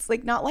 it's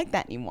like not like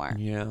that anymore.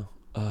 Yeah.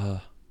 I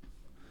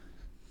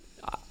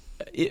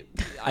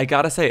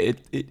gotta say,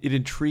 it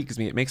intrigues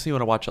me. It makes me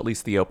want to watch at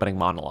least the opening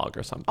monologue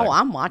or something. Oh,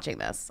 I'm watching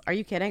this. Are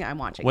you kidding? I'm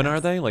watching When this.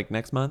 are they? Like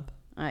next month?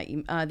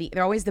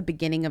 They're always the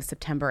beginning of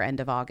September,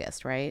 end of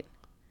August, right?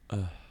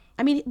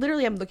 I mean,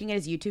 literally, I'm looking at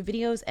his YouTube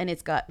videos, and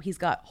he's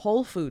got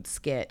Whole Foods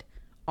skit.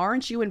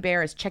 Aren't you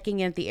embarrassed checking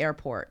in at the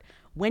airport?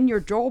 When your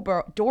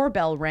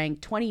doorbell rang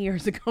 20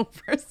 years ago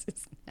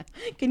versus now.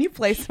 Can you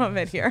play some of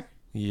it here?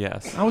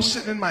 Yes. I was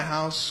sitting in my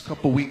house a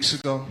couple weeks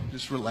ago,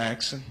 just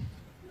relaxing.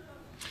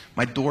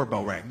 My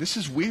doorbell rang. This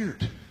is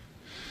weird.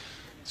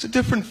 It's a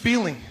different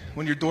feeling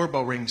when your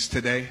doorbell rings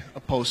today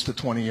opposed to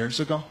 20 years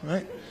ago,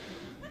 right?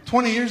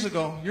 20 years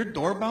ago, your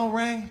doorbell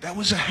rang. That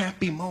was a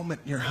happy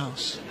moment in your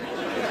house.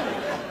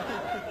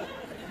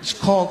 It's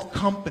called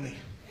company.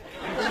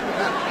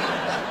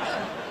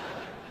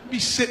 Be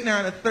sitting there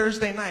on a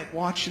Thursday night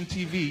watching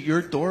TV. Your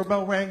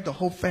doorbell rang, the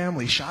whole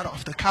family shot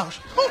off the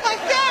couch. Oh my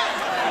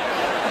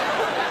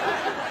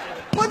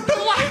God! Put the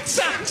lights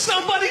on,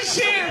 somebody's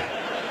here.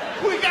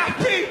 We got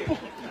people.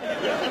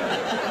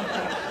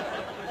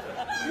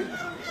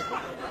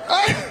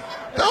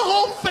 The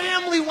whole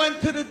family went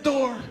to the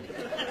door.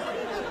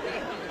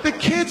 The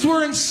kids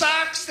were in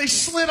socks, they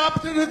slid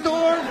up to the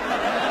door.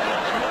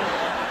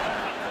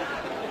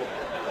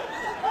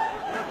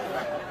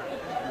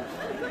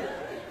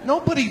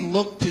 Nobody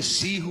looked to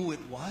see who it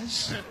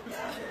was.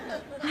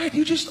 Right?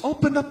 You just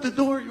opened up the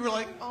door. You were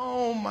like,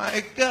 oh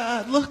my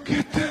God, look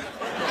at that.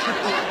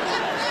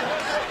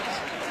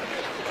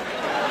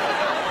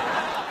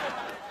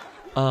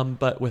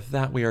 But with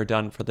that, we are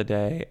done for the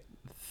day.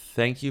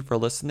 Thank you for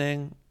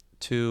listening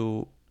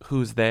to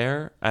Who's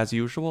There, as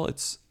usual.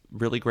 It's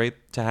really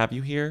great to have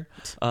you here.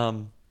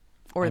 I'm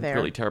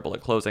really terrible at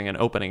closing and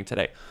opening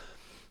today.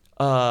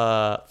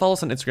 Follow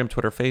us on Instagram,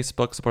 Twitter,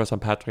 Facebook. Support us on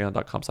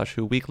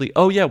patreon.com/whoweekly.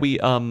 Oh yeah, we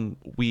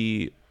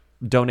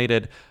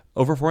donated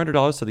over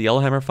 $400 to the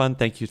Yellowhammer Fund.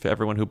 Thank you to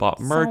everyone who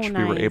bought merch. So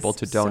We were nice. able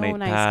to donate So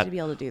nice that, to be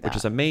able to do which that.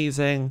 is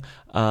amazing.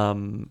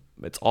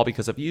 It's all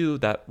because of you.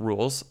 That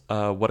rules.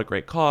 What a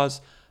great cause.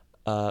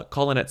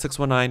 Call in at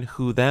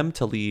 619-WHO-THEM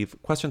to leave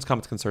questions,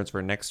 comments, concerns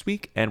for next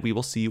week, and we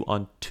will see you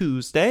on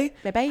Tuesday.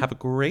 Bye-bye. Have a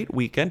great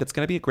weekend. It's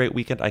going to be a great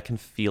weekend. I can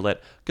feel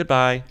it.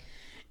 Goodbye.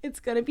 It's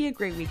going to be a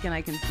great weekend.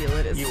 I can feel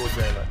it. You will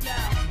dream it.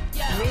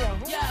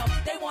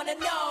 They want to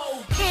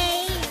know.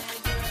 Hey,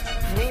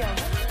 Mia.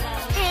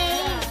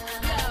 hey,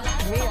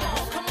 Mia.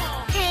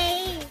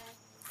 hey.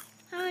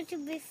 I want to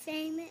be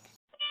famous.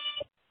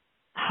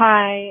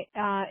 Hi,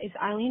 is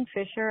Eileen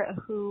Fisher a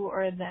who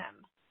or a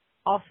them?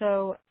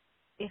 Also,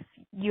 if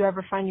you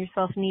ever find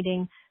yourself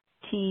needing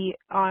tea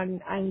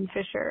on Eileen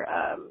Fisher,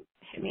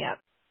 hit me up.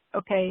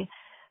 Okay,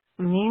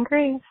 me and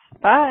Grace.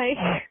 Bye.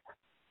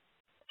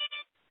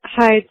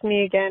 Hi, it's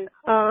me again.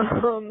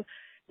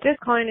 Just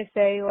calling to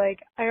say, like,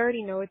 I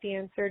already know what the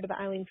answer to the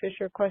Eileen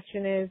Fisher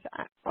question is.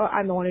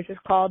 I'm the one who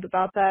just called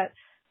about that,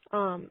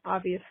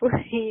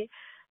 obviously.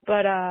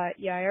 But,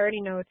 yeah, I already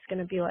know it's going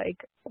to be,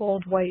 like,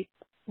 old, white,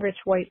 rich,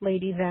 white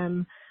lady,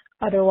 them.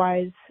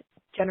 Otherwise,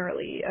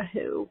 generally a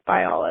who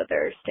by all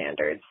other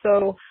standards.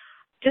 So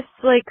just,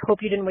 like,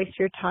 hope you didn't waste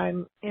your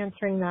time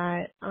answering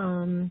that.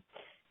 I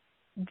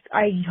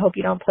hope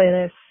you don't play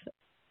this.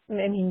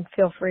 I mean,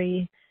 feel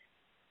free.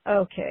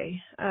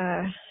 Okay.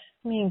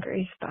 Me and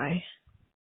Grace, bye.